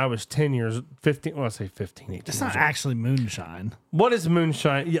 when I was 15, well, I say 15, 18. It's not actually moonshine. What is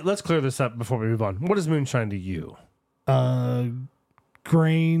moonshine? Yeah, let's clear this up before we move on. What is moonshine to you?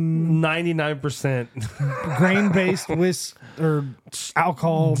 Grain 99% grain-based whisk or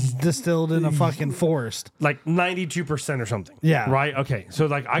alcohol distilled in a fucking forest, like 92% or something. Yeah, right. Okay, so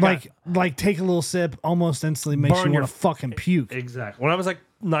like take a little sip, almost instantly makes you want to fucking puke. Exactly. When I was like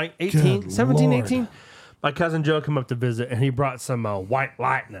 17, 18, my cousin Joe came up to visit and he brought some white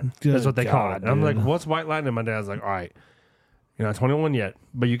lightning. That's what they call it. And I'm like, what's white lightning? My dad's like, all right, you're not 21 yet,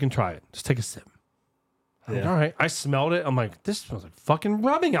 but you can try it. Just take a sip. Yeah. All right. I smelled it. I'm like, this smells like fucking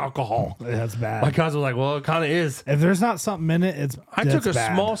rubbing alcohol. That's bad. My cousin was like, well, it kind of is. If there's not something in it, I took a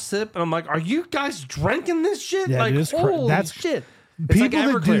small sip and I'm like, are you guys drinking this shit? Yeah, like, holy that's shit. People like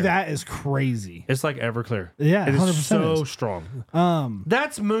that do that is crazy. It's like Everclear. Yeah, it is so strong.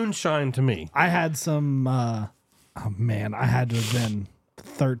 That's moonshine to me. I had some, I had to have been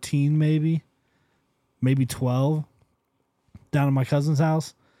 13 maybe 12 down at my cousin's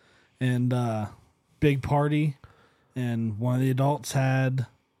house. And, big party, and one of the adults had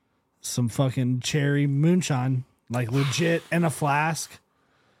some fucking cherry moonshine, like legit in a flask.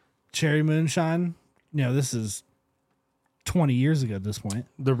 Cherry moonshine. You know, this is 20 years ago at this point.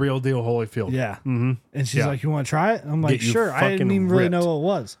 The real deal Holyfield. Yeah. Mm-hmm. And she's like, you want to try it? I'm like, Get you sure. I didn't even really know what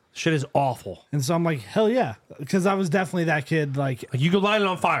it was. Shit is awful. And so I'm like, hell yeah. Because I was definitely that kid. Like, you could light it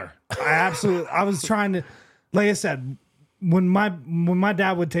on fire. I was trying to, like I said, when my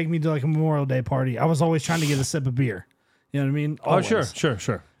dad would take me to like a Memorial Day party, I was always trying to get a sip of beer. You know what I mean? Always. Oh,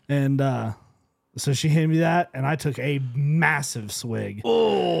 sure. And so she handed me that, and I took a massive swig.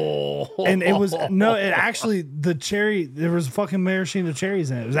 Oh. And it was, no, it actually, the cherry, there was fucking maraschino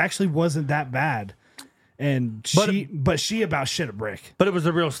cherries in it. It actually wasn't that bad. And she about shit a brick. But it was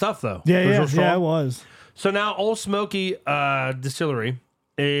the real stuff, though. Yeah, it was. So now Old Smoky Distillery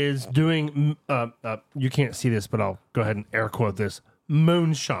is doing, you can't see this, but I'll go ahead and air quote this,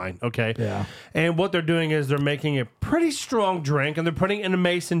 moonshine, okay? Yeah. And what they're doing is they're making a pretty strong drink, and they're putting it in a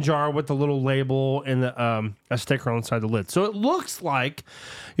mason jar with a little label and a sticker on the side of the lid. So it looks like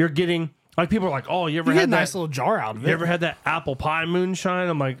you're getting, like, people are like, oh, you ever had a nice little jar out of it. You ever had that apple pie moonshine?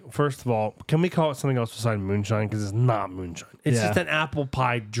 I'm like, first of all, can we call it something else besides moonshine? Because it's not moonshine. It's just an apple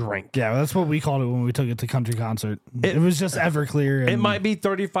pie drink. Yeah, that's what we called it when we took it to country concert. It was just Everclear. It might be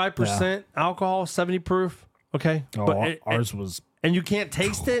 35% alcohol, 70 proof. Okay. Oh, but ours was. And you can't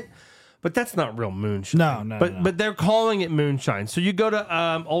taste it, but that's not real moonshine. No. But they're calling it moonshine. So you go to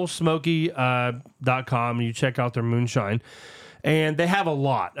oldsmoky.com and you check out their moonshine. And they have a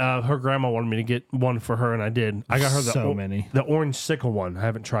lot. Her grandma wanted me to get one for her, and I did. I got her the orange sickle one. I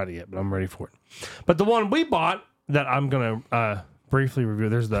haven't tried it yet, but I'm ready for it. But the one we bought that I'm going to briefly review,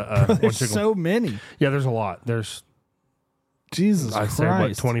 there's the there's so many. Yeah, there's a lot. There's Jesus Christ. Say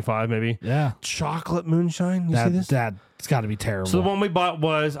like 25 maybe. Yeah. Chocolate moonshine. You see this? It's got to be terrible. So the one we bought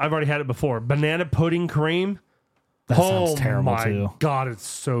was, I've already had it before, banana pudding cream. That sounds terrible too. Oh my God, it's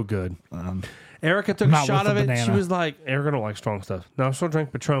so good. Erica took a shot of it. Banana. She was like, Erica don't like strong stuff. Now, I still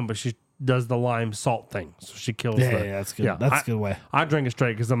drink Patron, but she does the lime salt thing. So she kills yeah, that's good. Yeah, that's a good way. I drink it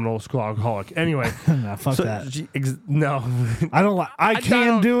straight because I'm an old school alcoholic. Anyway. No, fuck that. No. I don't like, I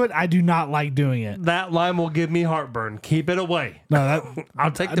can do it. I do not like doing it. That lime will give me heartburn. Keep it away. No, I'll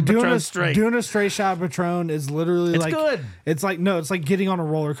take the Patron straight. Doing a straight shot of Patron is literally it's good. It's like getting on a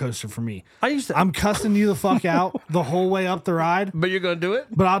roller coaster for me. I'm cussing you the fuck out the whole way up the ride. But you're going to do it?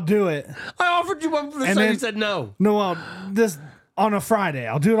 But I'll do it. I offered you one for the show. You said no. No, well, this on a Friday.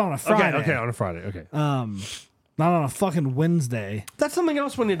 I'll do it on a Friday. Okay, on a Friday. Okay. Not on a fucking Wednesday. That's something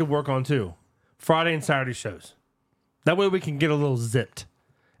else we need to work on too. Friday and Saturday shows. That way we can get a little zipped.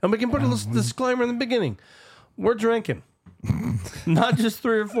 And we can put a little disclaimer in the beginning. We're drinking. Not just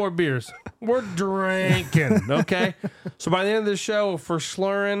 3 or 4 beers. We're drinking, okay? So by the end of the show, if we're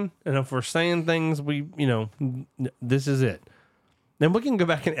slurring and if we're saying things, this is it. Then we can go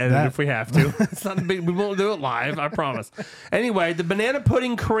back and edit it if we have to. It's not big. We won't do it live, I promise. Anyway, the banana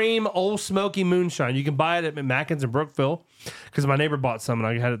pudding cream Old Smoky moonshine. You can buy it at Mackins in Brookville because my neighbor bought some and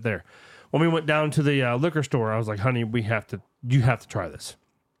I had it there. When we went down to the liquor store, I was like, "Honey, you have to try this."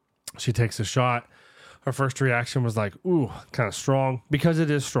 She takes a shot. Her first reaction was like, "Ooh, kind of strong," because it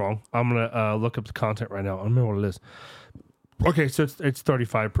is strong. I'm gonna look up the content right now. I don't know what it is. Okay, so it's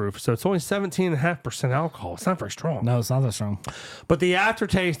 35 proof, so it's only 17.5% alcohol. It's not very strong. No, it's not that strong. But the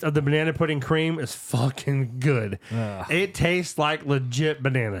aftertaste of the banana pudding cream is fucking good. Ugh. It tastes like legit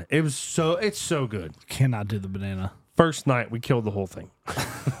banana. It's so good. Cannot do the banana. First night, we killed the whole thing.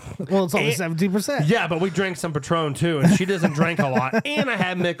 Well, it's only 17%. Yeah, but we drank some Patron too, and she doesn't drink a lot. And I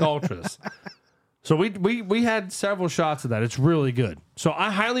had Mick Ultras. So we had several shots of that. It's really good. So I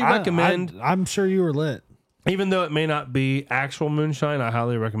highly recommend. I'm sure you were lit. Even though it may not be actual moonshine, I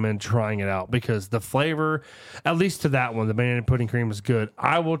highly recommend trying it out because the flavor, at least to that one, the banana pudding cream is good.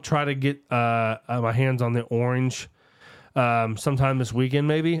 I will try to get my hands on the orange sometime this weekend.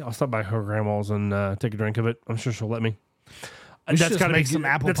 Maybe I'll stop by her grandma's and take a drink of it. I'm sure she'll let me. That's got to make some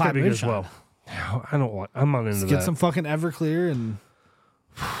apple pie moonshine as well. I don't want. I'm not into that. Get some fucking Everclear and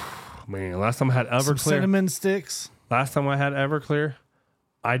man. Last time I had Everclear, some cinnamon sticks. Last time I had Everclear,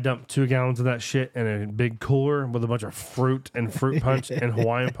 I dumped 2 gallons of that shit in a big cooler with a bunch of fruit and fruit punch and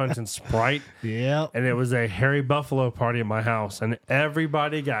Hawaiian punch and Sprite. Yeah. And it was a hairy buffalo party at my house, and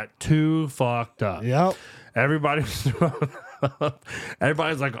everybody got too fucked up. Yep. Everybody was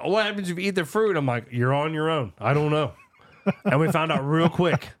everybody's like, oh, what happens if you eat the fruit? I'm like, you're on your own. I don't know. And we found out real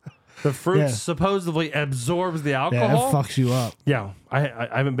quick. The fruit supposedly absorbs the alcohol. Yeah, it fucks you up. Yeah. I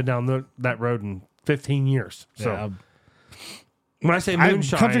haven't been down that road in 15 years. So. Yeah. When I say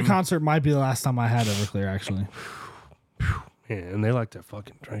moonshine... Country concert might be the last time I had Everclear, actually. Yeah, and they like to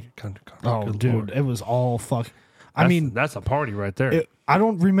fucking drink at country concert. Oh, Good dude, Lord. it was all fuck... That's a party right there. I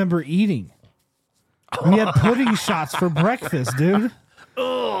don't remember eating. We had pudding shots for breakfast, dude.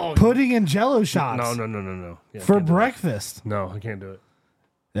 Pudding and Jello shots. No. Yeah, for breakfast. No, I can't do it.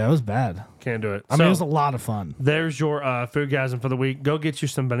 Yeah, it was bad. Can't do it. I mean, it was a lot of fun. There's your Foodgasm for the week. Go get you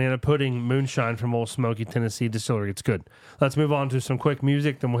some banana pudding moonshine from Old Smoky, Tennessee Distillery. It's good. Let's move on to some quick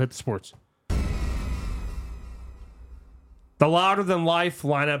music, then we'll hit the sports. The Louder Than Life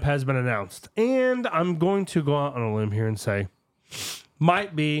lineup has been announced, and I'm going to go out on a limb here and say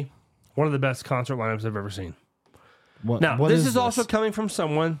might be one of the best concert lineups I've ever seen. What this is also coming from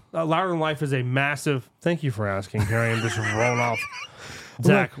someone. Louder Than Life is a massive. Thank you for asking. Here I am just rolling off.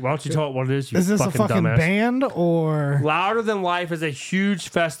 Zach, why don't you tell it what it is? Is this a fucking dumbass. band or? Louder Than Life is a huge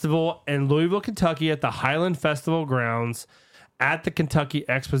festival in Louisville, Kentucky at the Highland Festival grounds at the Kentucky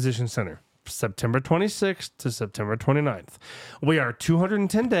Exposition Center, September 26th to September 29th. We are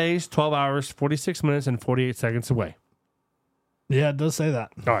 210 days, 12 hours, 46 minutes, and 48 seconds away. Yeah, it does say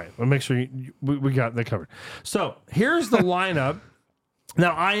that. All right, we'll make sure we got that covered. So here's the lineup.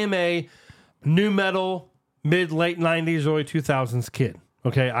 Now, I am a new metal, late 90s, early 2000s kid.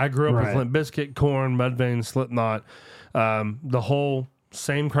 Okay, I grew up with Limp Bizkit, Korn, Mudvayne, Slipknot, the whole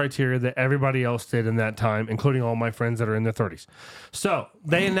same criteria that everybody else did in that time, including all my friends that are in their 30s. So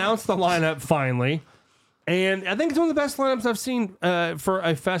they announced the lineup finally, and I think it's one of the best lineups I've seen for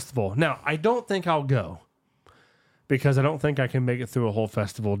a festival. Now, I don't think I'll go because I don't think I can make it through a whole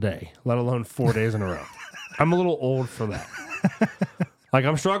festival day, let alone 4 days in a row. I'm a little old for that. Like,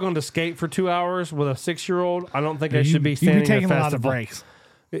 I'm struggling to skate for 2 hours with a 6-year-old. I don't think I should be standing taking at a a lot of festival. breaks.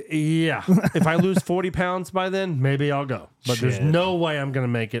 Yeah. If I lose 40 pounds by then, maybe I'll go. But there's no way I'm going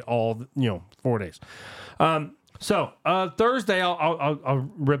to make it all, 4 days. So Thursday, I'll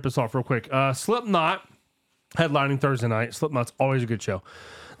rip this off real quick. Slipknot headlining Thursday night. Slipknot's always a good show.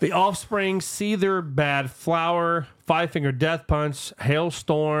 The Offspring, Seether, Bad Flower, Five Finger Death Punch,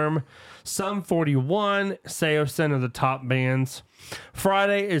 Hailstorm, Sum 41, Seosin are the top bands.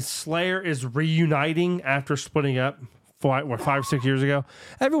 Friday is Slayer is reuniting after splitting up 5-6 years ago.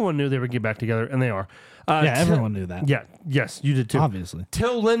 Everyone knew they would get back together, and they are. Everyone knew that. Yeah, yes, you did too. Obviously.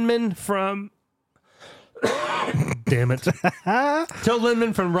 Till Lindemann from... Damn it. Till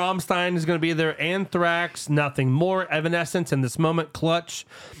Lindemann from Rammstein is going to be there. Anthrax, Nothing More, Evanescence, In This Moment, Clutch,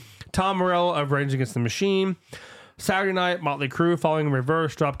 Tom Morello of Rage Against the Machine. Saturday night, Motley Crue, Falling in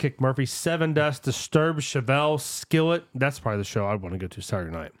Reverse, Dropkick Murphys, Seven Dust, Disturbed, Chevelle, Skillet. That's probably the show I'd want to go to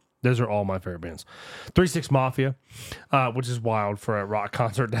Saturday night. Those are all my favorite bands. 3-6 Mafia, which is wild for a rock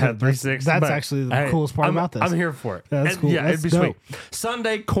concert to have 3-6. That's actually the coolest part about this. I'm here for it. Yeah, that's cool. Yeah, That's it'd be dope. sweet.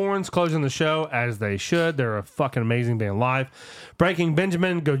 Sunday, Korn's closing the show, as they should. They're a fucking amazing band live. Breaking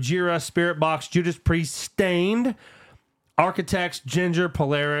Benjamin, Gojira, Spirit Box, Judas Priest, Stained, Architects, Ginger,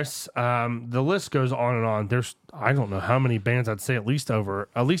 Polaris. The list goes on and on. There's, I don't know how many bands. I'd say at least 100.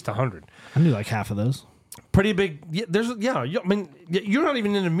 I knew like half of those. Pretty big. I mean, you're not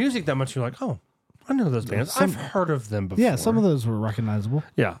even into music that much. You're like, oh, I know those bands. I've heard of them before. Yeah, some of those were recognizable.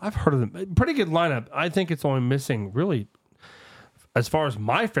 Yeah, I've heard of them. Pretty good lineup. I think it's only missing, really, as far as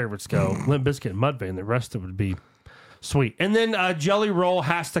my favorites go, Limp Bizkit and Mudvayne. The rest of it would be sweet. And then Jelly Roll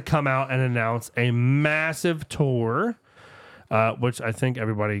has to come out and announce a massive tour, which I think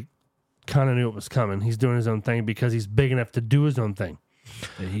everybody kind of knew it was coming. He's doing his own thing because he's big enough to do his own thing.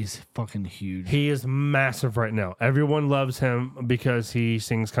 Yeah, he's fucking huge. He is massive right now. Everyone loves him because he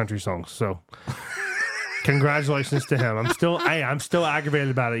sings country songs. So, congratulations to him. I'm still aggravated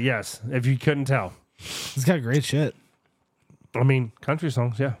about it. Yes, if you couldn't tell, he's got great shit. I mean, country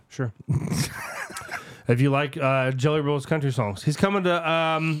songs. Yeah, sure. If you like Jelly Roll's country songs, he's coming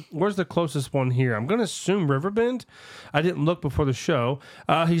to. Where's the closest one here? I'm going to assume Riverbend. I didn't look before the show.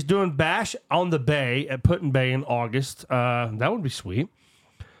 He's doing Bash on the Bay at Put-in Bay in August. That would be sweet.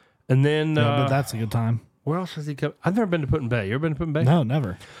 And then, but that's a good time. Where else has he come? I've never been to Put-in Bay. You ever been to Put-in Bay? No,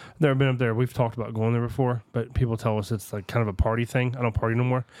 never. Never been up there. We've talked about going there before, but people tell us it's like kind of a party thing. I don't party no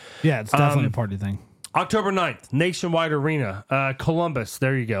more. Yeah, it's definitely a party thing. October 9th, Nationwide Arena, Columbus.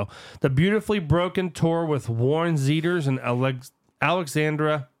 There you go. The Beautifully Broken Tour with Warren Zeters and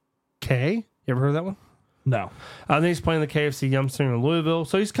Alexandra Kay. You ever heard of that one? No. Then he's playing the KFC Yum Center in Louisville.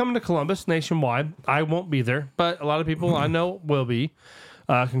 So he's coming to Columbus nationwide. I won't be there, but a lot of people I know will be.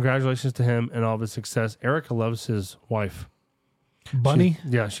 Congratulations to him and all of his success. Erica loves his wife. Bunny?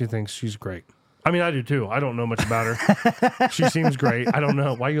 She thinks she's great. I mean, I do too. I don't know much about her. She seems great. I don't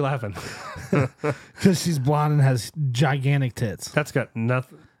know. Why are you laughing? Because she's blonde and has gigantic tits. That's got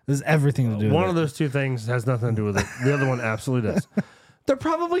nothing. There's everything to do with it. One of those two things has nothing to do with it. The other one absolutely does. They're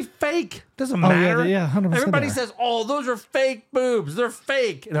probably fake. Doesn't matter. Yeah, 100%. Everybody says, oh, those are fake boobs. They're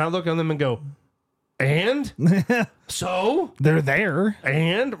fake. And I look at them and go, And so they're there.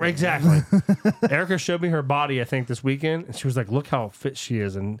 And exactly. Erica showed me her body, I think, this weekend, and she was like, "Look how fit she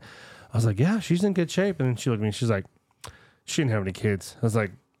is." And I was like, "Yeah, she's in good shape." And then she looked at me and she's like, "She didn't have any kids." I was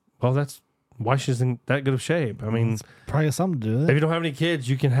like, "Well, that's why she's in that good of shape." I mean, It's probably got something to do with if it. you don't have any kids,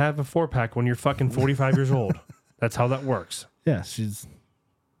 you can have a 4-pack when you're fucking 45 years old. That's how that works. Yeah,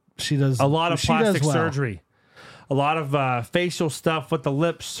 she does A lot of she plastic does well. surgery. A lot of facial stuff with the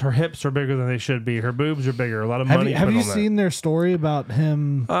lips. Her hips are bigger than they should be. Her boobs are bigger. A lot of money. Have put you on that. seen their story about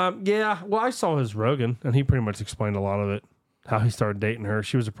him? Yeah. Well, I saw his Rogan, and he pretty much explained a lot of it. How he started dating her.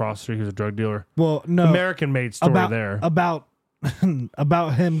 She was a prostitute. He was a drug dealer. Well, no, American-made story about there. about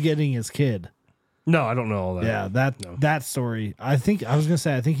about him getting his kid. No, I don't know all that. Yeah, that story. I think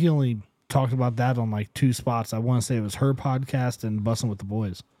he only talked about that on like 2 spots. I want to say it was her podcast and Bussin' with the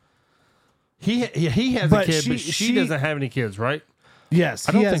Boys. He has But a kid, but she doesn't have any kids, right? Yes,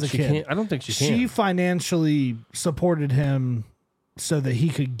 I don't he has think a she kid. can. I don't think she She can. financially supported him so that he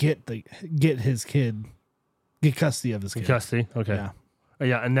could get his kid, get custody of his kid. Custody. Okay. Yeah.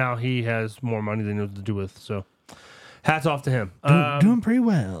 Yeah, and now he has more money than he knows what to do with. So, hats off to him. Doing pretty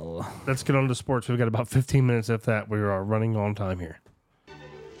well. Let's get on to sports. We've got about 15 minutes, if that. We are running on time here.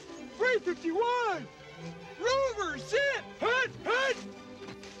 351! Rover, sit! Hut, hut!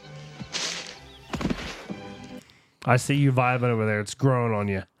 I see you vibing over there. It's growing on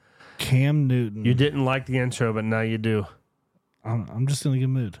you. Cam Newton. You didn't like the intro, but now you do. I'm just in a good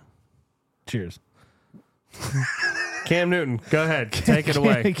mood. Cheers. Cam Newton, go ahead. Take it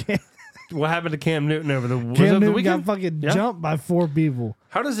away. What happened to Cam Newton over the Cam Newton weekend? got fucking Yeah. jumped by 4 people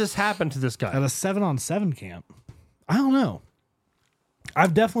How does this happen to this guy? at a 7-on-7 camp. I don't know.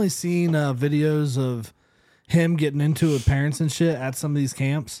 I've definitely seen videos of him getting into it with parents and shit at some of these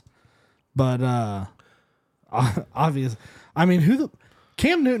camps, but obvious. I mean,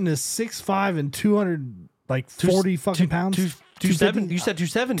 Cam Newton is 6'5" and 240 fucking pounds. 270. You said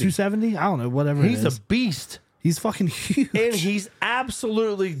 270. 270? I don't know. Whatever. He's it is. a beast. He's fucking huge. And he's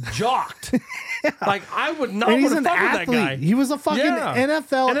absolutely jocked. Like, I would not And he's want to an fuck with that athlete. guy. He was a fucking Yeah.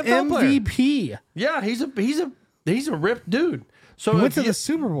 NFL MVP. Yeah, he's a ripped dude. So He went if to you- the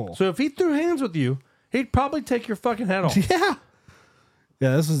Super Bowl. So if he threw hands with you, he'd probably take your fucking head off. Yeah.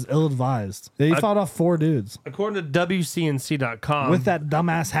 Yeah, this was ill-advised. He fought off 4 dudes According to WCNC.com. with that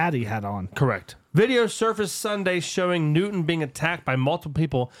dumbass hat he had on. Correct. Video surfaced Sunday showing Newton being attacked by multiple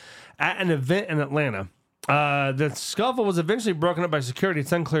people at an event in Atlanta. The scuffle was eventually broken up by security.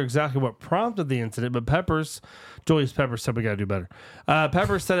 It's unclear exactly what prompted the incident, but Julius Peppers said we got to do better.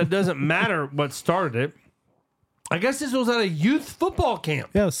 Peppers said it doesn't matter what started it. I guess this was at a youth football camp.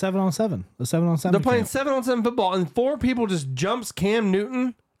 Yeah, it was 7-on-7. The 7-on-7 They're playing camp. 7-on-7 football, and 4 people just jumps Cam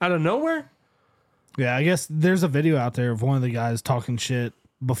Newton out of nowhere. Yeah, I guess there's a video out there of one of the guys talking shit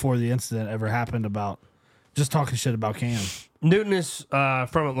before the incident ever happened about just talking shit about Cam. Newton is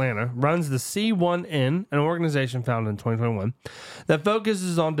from Atlanta, runs the C1N, an organization founded in 2021 that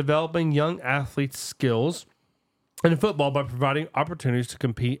focuses on developing young athletes' skills in football by providing opportunities to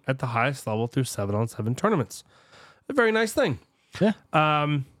compete at the highest level through 7-on-7 tournaments. A very nice thing. Yeah.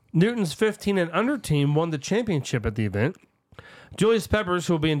 Newton's 15 and under team won the championship at the event. Julius Peppers,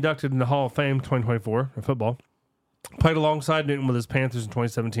 who will be inducted in the Hall of Fame 2024 in football, played alongside Newton with his Panthers in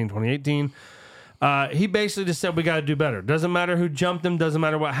 2017, 2018. He basically just said, we got to do better. Doesn't matter who jumped him. Doesn't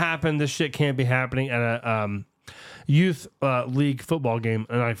matter what happened. This shit can't be happening at a youth league football game.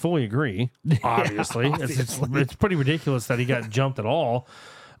 And I fully agree, obviously. It's pretty ridiculous that he got jumped at all.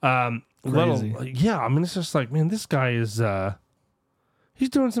 Crazy. Yeah, I mean, it's just like, man, this guy is he's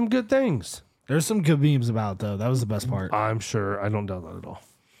doing some good things. There's some good memes about it, though. That was the best part. I'm sure. I don't doubt that at all.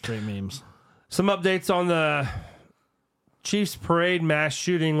 Great memes. Some updates on the Chiefs parade mass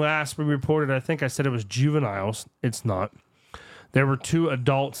shooting. Last we reported, I think I said it was juveniles. It's not. There were 2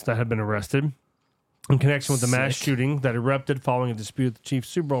 adults that had been arrested in connection with the mass shooting that erupted following a dispute at the Chiefs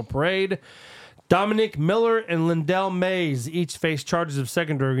Super Bowl parade. Dominic Miller and Lindell Mays each face charges of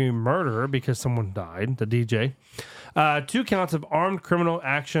second-degree murder because someone died, the DJ. 2 counts of armed criminal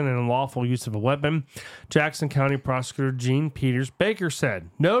action and unlawful use of a weapon. Jackson County Prosecutor Gene Peters Baker said,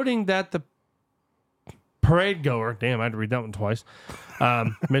 noting that the parade goer, damn, I had to read that one twice.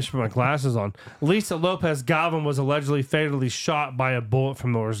 Made sure put my glasses on. Lisa Lopez Galvin was allegedly fatally shot by a bullet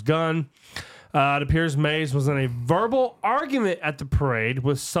from Miller's gun. It appears Mays was in a verbal argument at the parade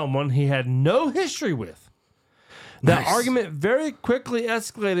with someone he had no history with. That argument very quickly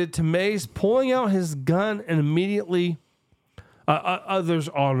escalated to Mays pulling out his gun and immediately, others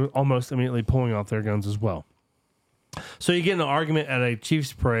almost immediately pulling out their guns as well. So you get in an argument at a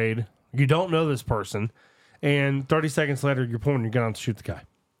Chiefs parade, you don't know this person, and 30 seconds later you're pulling your gun out to shoot the guy.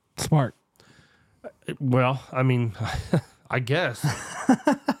 Smart. Well, I mean, I guess.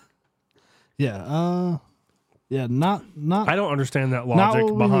 Yeah. Yeah. Not. I don't understand that Not logic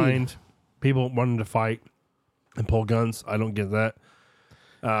what we behind people wanting to fight and pull guns. I don't get that.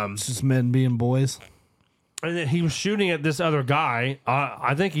 It's just men being boys. And then he was shooting at this other guy.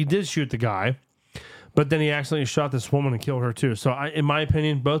 I think he did shoot the guy, but then he accidentally shot this woman and killed her too. So, in my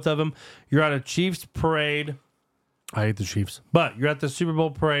opinion, both of them, you're at a Chiefs parade. I hate the Chiefs, but you're at the Super Bowl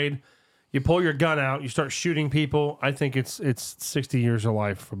parade. You pull your gun out. You start shooting people. I think it's 60 years of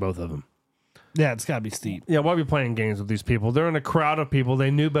life for both of them. Yeah, it's got to be steep. Yeah, why are we playing games with these people? They're in a crowd of people. They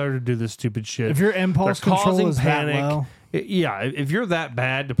knew better to do this stupid shit. If your impulse They're control causing is panic. that low, If you're that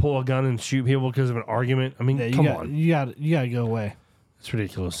bad to pull a gun and shoot people because of an argument, I mean, come on. you got to go away. It's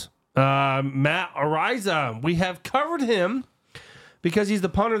ridiculous. Matt Ariza, we have covered him because he's the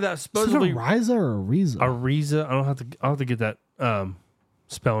punter that supposedly Is it Ariza or Ariza? Ariza. I'll have to get that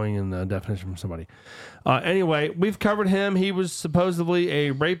spelling and definition from somebody. Anyway, we've covered him. He was supposedly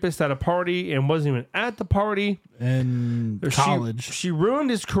a rapist at a party and wasn't even at the party. In college. She ruined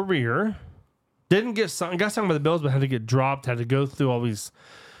his career. Didn't get signed. Got signed by the Bills, but had to get dropped. Had to go through all these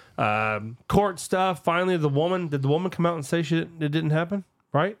court stuff. Finally, did the woman come out and say it didn't happen?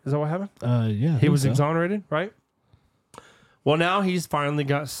 Right? Is that what happened? Yeah. He was exonerated, right? Well, now he's finally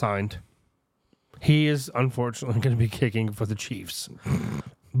got signed. He is unfortunately going to be kicking for the Chiefs.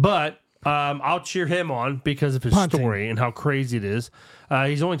 But I'll cheer him on because of his story and how crazy it is.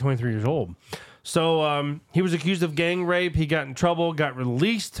 He's only 23 years old. So he was accused of gang rape. He got in trouble, got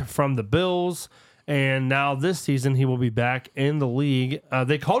released from the Bills, and now this season he will be back in the league.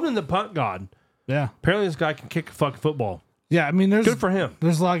 They called him the punt god. Yeah. Apparently this guy can kick a fucking football. Yeah, I mean, Good for him.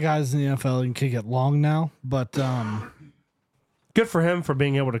 There's a lot of guys in the NFL that can kick it long now, but Good for him for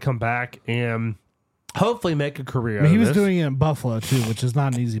being able to come back and hopefully make a career out he of was this. doing it in Buffalo too, which is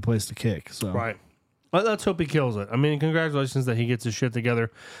not an easy place to kick. So Right. Let's hope he kills it. I mean, congratulations that he gets his shit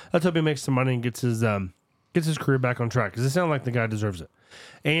together. Let's hope he makes some money and gets his career back on track because it sounds like the guy deserves it.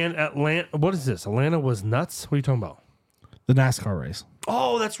 And Atlanta, what is this? Atlanta was nuts? What are you talking about? The NASCAR race.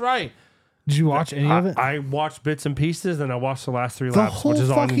 Oh, that's right. Did you watch any of it? I watched bits and pieces, and I watched the last 3 The laps, whole which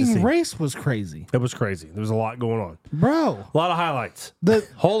is all I need to see. fucking race was crazy, It was crazy. There was a lot going on. bro. A lot of highlights. The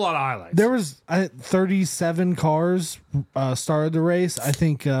Whole lot of highlights. there was 37 cars started the race. I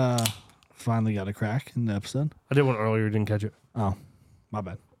think finally got a crack in the episode. I did one earlier, didn't catch it. Oh, my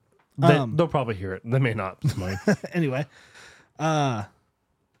bad. They'll probably hear it. They may not. It's mine. Anyway,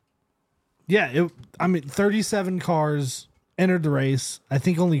 yeah, 37 cars entered the race. I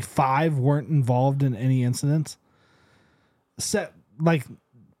think only 5 weren't involved in any incidents.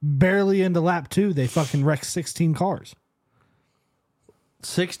 Barely into lap 2, they fucking wrecked 16 cars.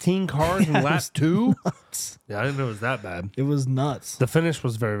 16 cars in lap 2? Yeah, I didn't know it was that bad. It was nuts. The finish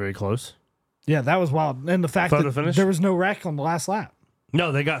was very, very close. Yeah, that was wild. And the fact Photo that finish? there was no wreck on the last lap.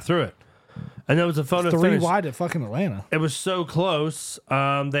 No, they got through it. And there was a photo 3 finish. wide at fucking Atlanta. It was so close,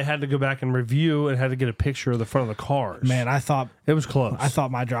 they had to go back and review and had to get a picture of the front of the cars. Man, I thought close. I thought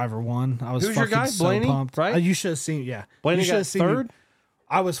my driver won. I was Who's your fucking guy? so Blaney, pumped. right? You should have seen. Yeah, Blaney you should got have seen me. third?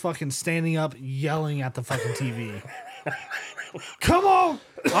 I was fucking standing up, yelling at the fucking TV. Come on!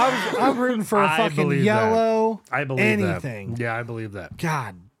 I'm rooting for a I fucking believe yellow. I believe anything. that. Yeah, I believe that.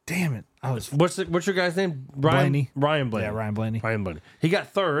 God damn it! I was What's your guy's name? Blaney. Ryan Blaney. Yeah, Ryan Blaney. Ryan Blaney. He got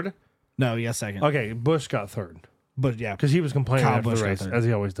third. No, yeah, second. Okay, Bush got third But yeah, because he was complaining Kyle after Busch the got race, third. as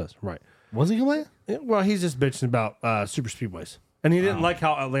he always does. Right. was he complaining? Yeah, well, he's just bitching about super speedways, and he didn't like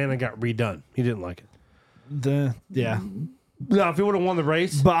how Atlanta got redone. He didn't like it. Yeah. No, if he would have won the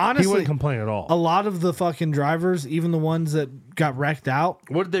race, But honestly, he wouldn't complain at all. A lot of the fucking drivers, even the ones that got wrecked out,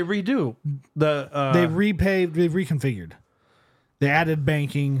 What did they redo? they repaved, they reconfigured. They added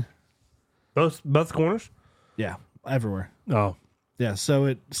banking. both corners. Yeah, everywhere. Oh, Yeah,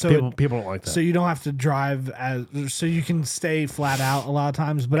 so people don't like that. so you don't have to drive so you can stay flat out a lot of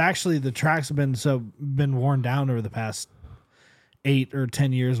times. But actually, the tracks have been worn down over the past 8 or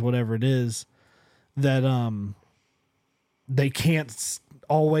 10 years, whatever it is, that they can't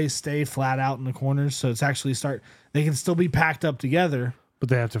always stay flat out in the corners. So it's actually they can still be packed up together. But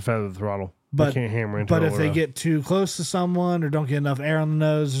they have to feather the throttle. But they can't hammer into But it if all they around. get too close to someone or don't get enough air on the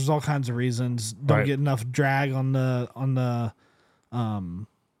nose, there's all kinds of reasons. Don't Right. get enough drag on the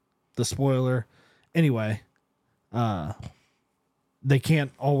spoiler. Anyway, they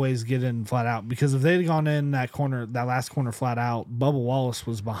can't always get in flat out because if they'd gone in that last corner flat out, Bubba Wallace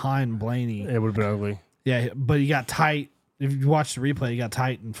was behind Blaney. it would have been ugly. Yeah, but he got tight. If you watch the replay, he got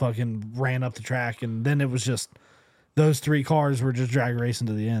tight and fucking ran up the track, and then it was just those 3 cars were just drag racing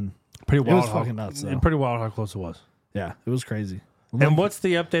to the end. Pretty wild. was fucking nuts, though. And pretty wild how close it was. Yeah, it was crazy. And what's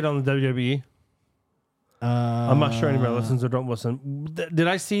the update on the WWE? I'm not sure anybody listens or don't listen. Did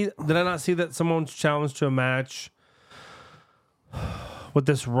I not see that someone's challenged to a match with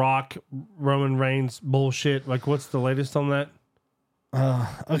this Rock Roman Reigns bullshit? Like, what's the latest on that?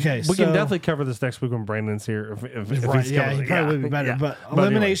 Okay, we can definitely cover this next week when Brandon's here. If right, he's yeah, coming. he probably would be better. Yeah. But anyway.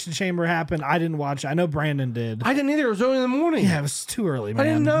 Elimination Chamber happened. I didn't watch it. I know Brandon did. I didn't either. It was early in the morning. Yeah, it was too early, man. I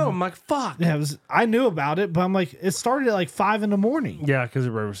didn't know. I'm like, fuck. Yeah, I knew about it, but I'm like, it started at like 5 a.m. Yeah, because it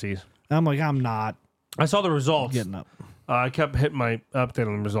were overseas. And I'm like, I'm not I saw the results. getting up. I kept hitting my update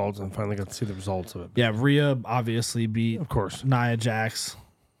on the results and finally got to see the results of it. Yeah, Rhea obviously beat, Of course. Nia Jax.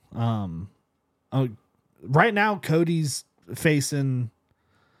 Right now, Cody's facing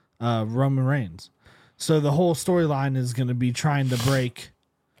Roman Reigns. So the whole storyline is going to be trying to break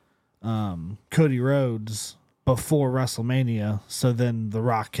Cody Rhodes before WrestleMania so then The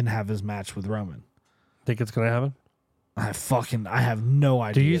Rock can have his match with Roman. Think it's going to happen? I have no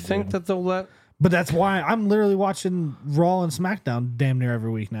idea. Do you think that they'll let... But that's why I'm literally watching Raw and SmackDown damn near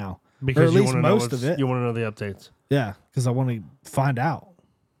every week now. Because or at you least wanna know most of it. You want to know the updates. Yeah, because I want to find out.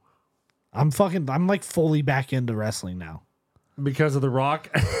 I'm like fully back into wrestling now. Because of The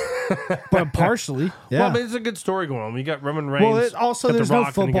Rock? But partially, yeah. Well, I mean, it's a good story going on. You got Roman Reigns. Well, there's The no Rock, and you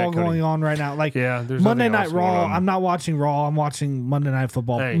got football Cody. going on right now. Like, Yeah, there's Monday nothing Night else going Raw. on. I'm not watching Raw. I'm watching Monday Night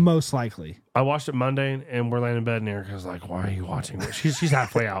Football, Hey. most likely. I watched it Monday, and we're laying in bed near because, like, why are you watching this? She's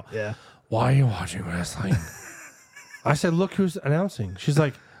halfway out. Yeah. Why are you watching wrestling? I said, look who's announcing. She's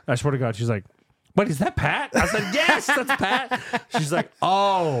like, I swear to God, she's like, wait, is that Pat? I said, yes, that's Pat. She's like,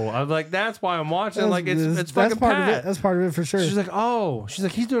 oh. I'm like, that's why I'm watching. Like, it's fucking part Pat. of it. That's part of it for sure. She's like, oh. She's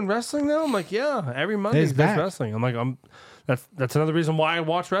like, he's doing wrestling now? I'm like, yeah. Every Monday he He's does back. wrestling. I'm like, that's another reason why I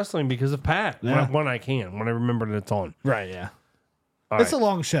watch wrestling, because of Pat. Yeah. When I can, when I remember that it's on. Right, yeah. All It's right. a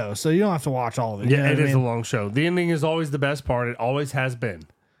long show, so you don't have to watch all of it. you Yeah, know it what I is a mean? long show. The ending is always the best part. It always has been.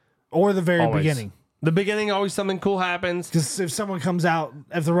 Or the very Always. beginning. The beginning, always something cool happens. Because if someone comes out,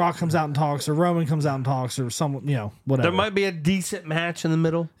 if The Rock comes out and talks, or Roman comes out and talks, or someone, whatever. There might be a decent match in the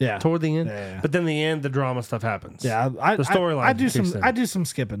middle, Yeah. toward the end. Yeah. But then the end, the drama stuff happens. Yeah, The storyline I do kicks some. in. I do some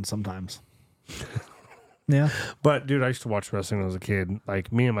skipping sometimes. Yeah, But dude, I used to watch wrestling when I was a kid.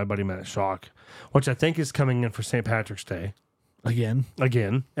 Like me and my buddy Matt Shock, which I think is coming in for St. Patrick's Day again.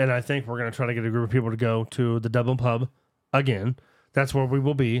 and I think we're gonna try to get a group of people to go to the Dublin pub again. That's where we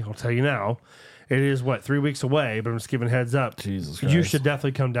will be. I'll tell you now. It is 3 weeks away, but I'm just giving a heads up. Jesus You Christ. should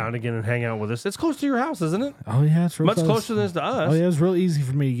definitely come down again and hang out with us. It's close to your house, isn't it? Oh yeah, it's real Much close. closer than it is to us. Oh yeah, it's real easy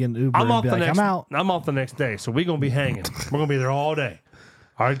for me to get an Uber I'm and off be the like, next. I'm out. I'm off the next day, so we're gonna be hanging. We're gonna be there all day.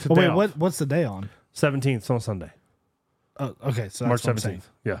 All right, Oh, wait, what's the day on? 17th on Sunday, Oh, okay, so that's March what I'm saying. 17th.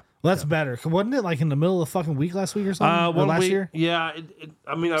 Yeah. Well, that's better. 'Cause wasn't it like in the middle of the fucking week last week or something? Or One last week, year? yeah.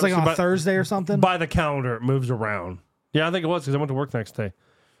 I mean, It's like on by, a Thursday or something. by the calendar, it moves around. Yeah, I think it was because I went to work the next day.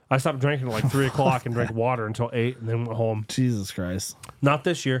 I stopped drinking at 3 o'clock and drank water until 8, and then went home. Jesus Christ! Not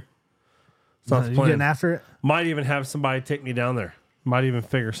this year. It's not the You plan. getting after it? Might even have somebody take me down there. Might even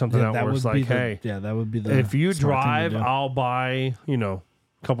figure something out where it's like, hey, that would be the. if you smart thing to drive, do. I'll buy, a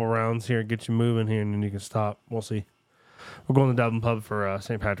couple rounds here, get you moving here, and then you can stop. We'll see. We're going to the Dublin pub for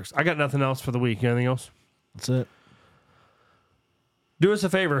St. Patrick's. I got nothing else for the week. Anything else? That's it. Do us a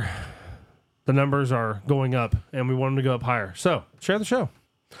favor. The numbers are going up, and we want them to go up higher. So, share the show.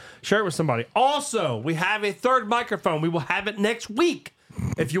 Share it with somebody. Also, we have a third microphone. We will have it next week.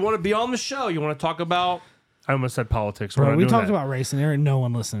 If you want to be on the show, you want to talk about... I almost said politics. We're Bro, not we doing talked that. about racing. There ain't no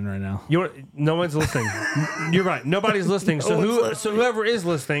one listening right now. No one's listening. You're right. Nobody's listening. So whoever is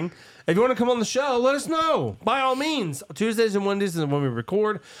listening, if you want to come on the show, let us know. By all means. Tuesdays and Wednesdays is when we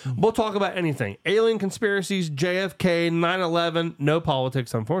record. We'll talk about anything. Alien conspiracies, JFK, 9/11, no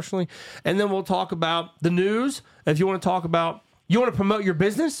politics, unfortunately. And then we'll talk about the news. If you want to talk about, you want to promote your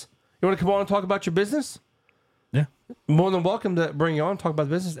business? You want to come on and talk about your business? Yeah. More than welcome to bring you on, talk about the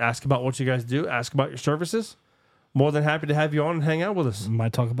business, ask about what you guys do, ask about your services. More than happy to have you on and hang out with us.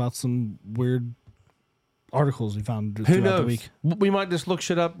 Might talk about some weird articles we found Who throughout knows? the week. We might just look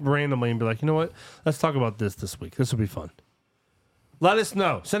shit up randomly and be like, you know what? Let's talk about this week. This will be fun. Let us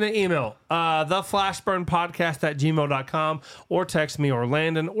know. Send an email, theflashburnpodcast@gmail.com, or text me or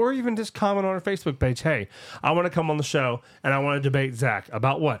Landon, or even just comment on our Facebook page. Hey, I want to come on the show and I want to debate Zach.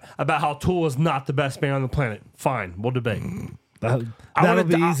 About what? About how Tool is not the best band on the planet. Fine, we'll debate. That'll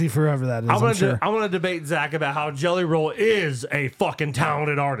be easy for whoever that is, I'm sure. I want to debate Zach about how Jelly Roll is a fucking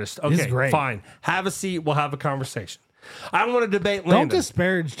talented artist. Okay, He's great. fine. Have a seat. We'll have a conversation. I want to debate Landon. Don't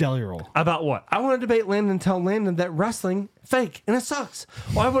disparage Jelly Roll. About what? I want to debate Landon and tell Landon that wrestling fake and it sucks.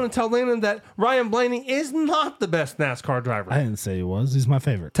 Well, I want to tell Landon that Ryan Blaney is not the best NASCAR driver. I didn't say he was. He's my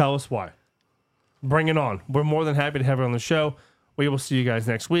favorite. Tell us why. Bring it on. We're more than happy to have you on the show. We will see you guys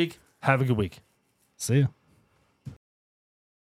next week. Have a good week. See ya.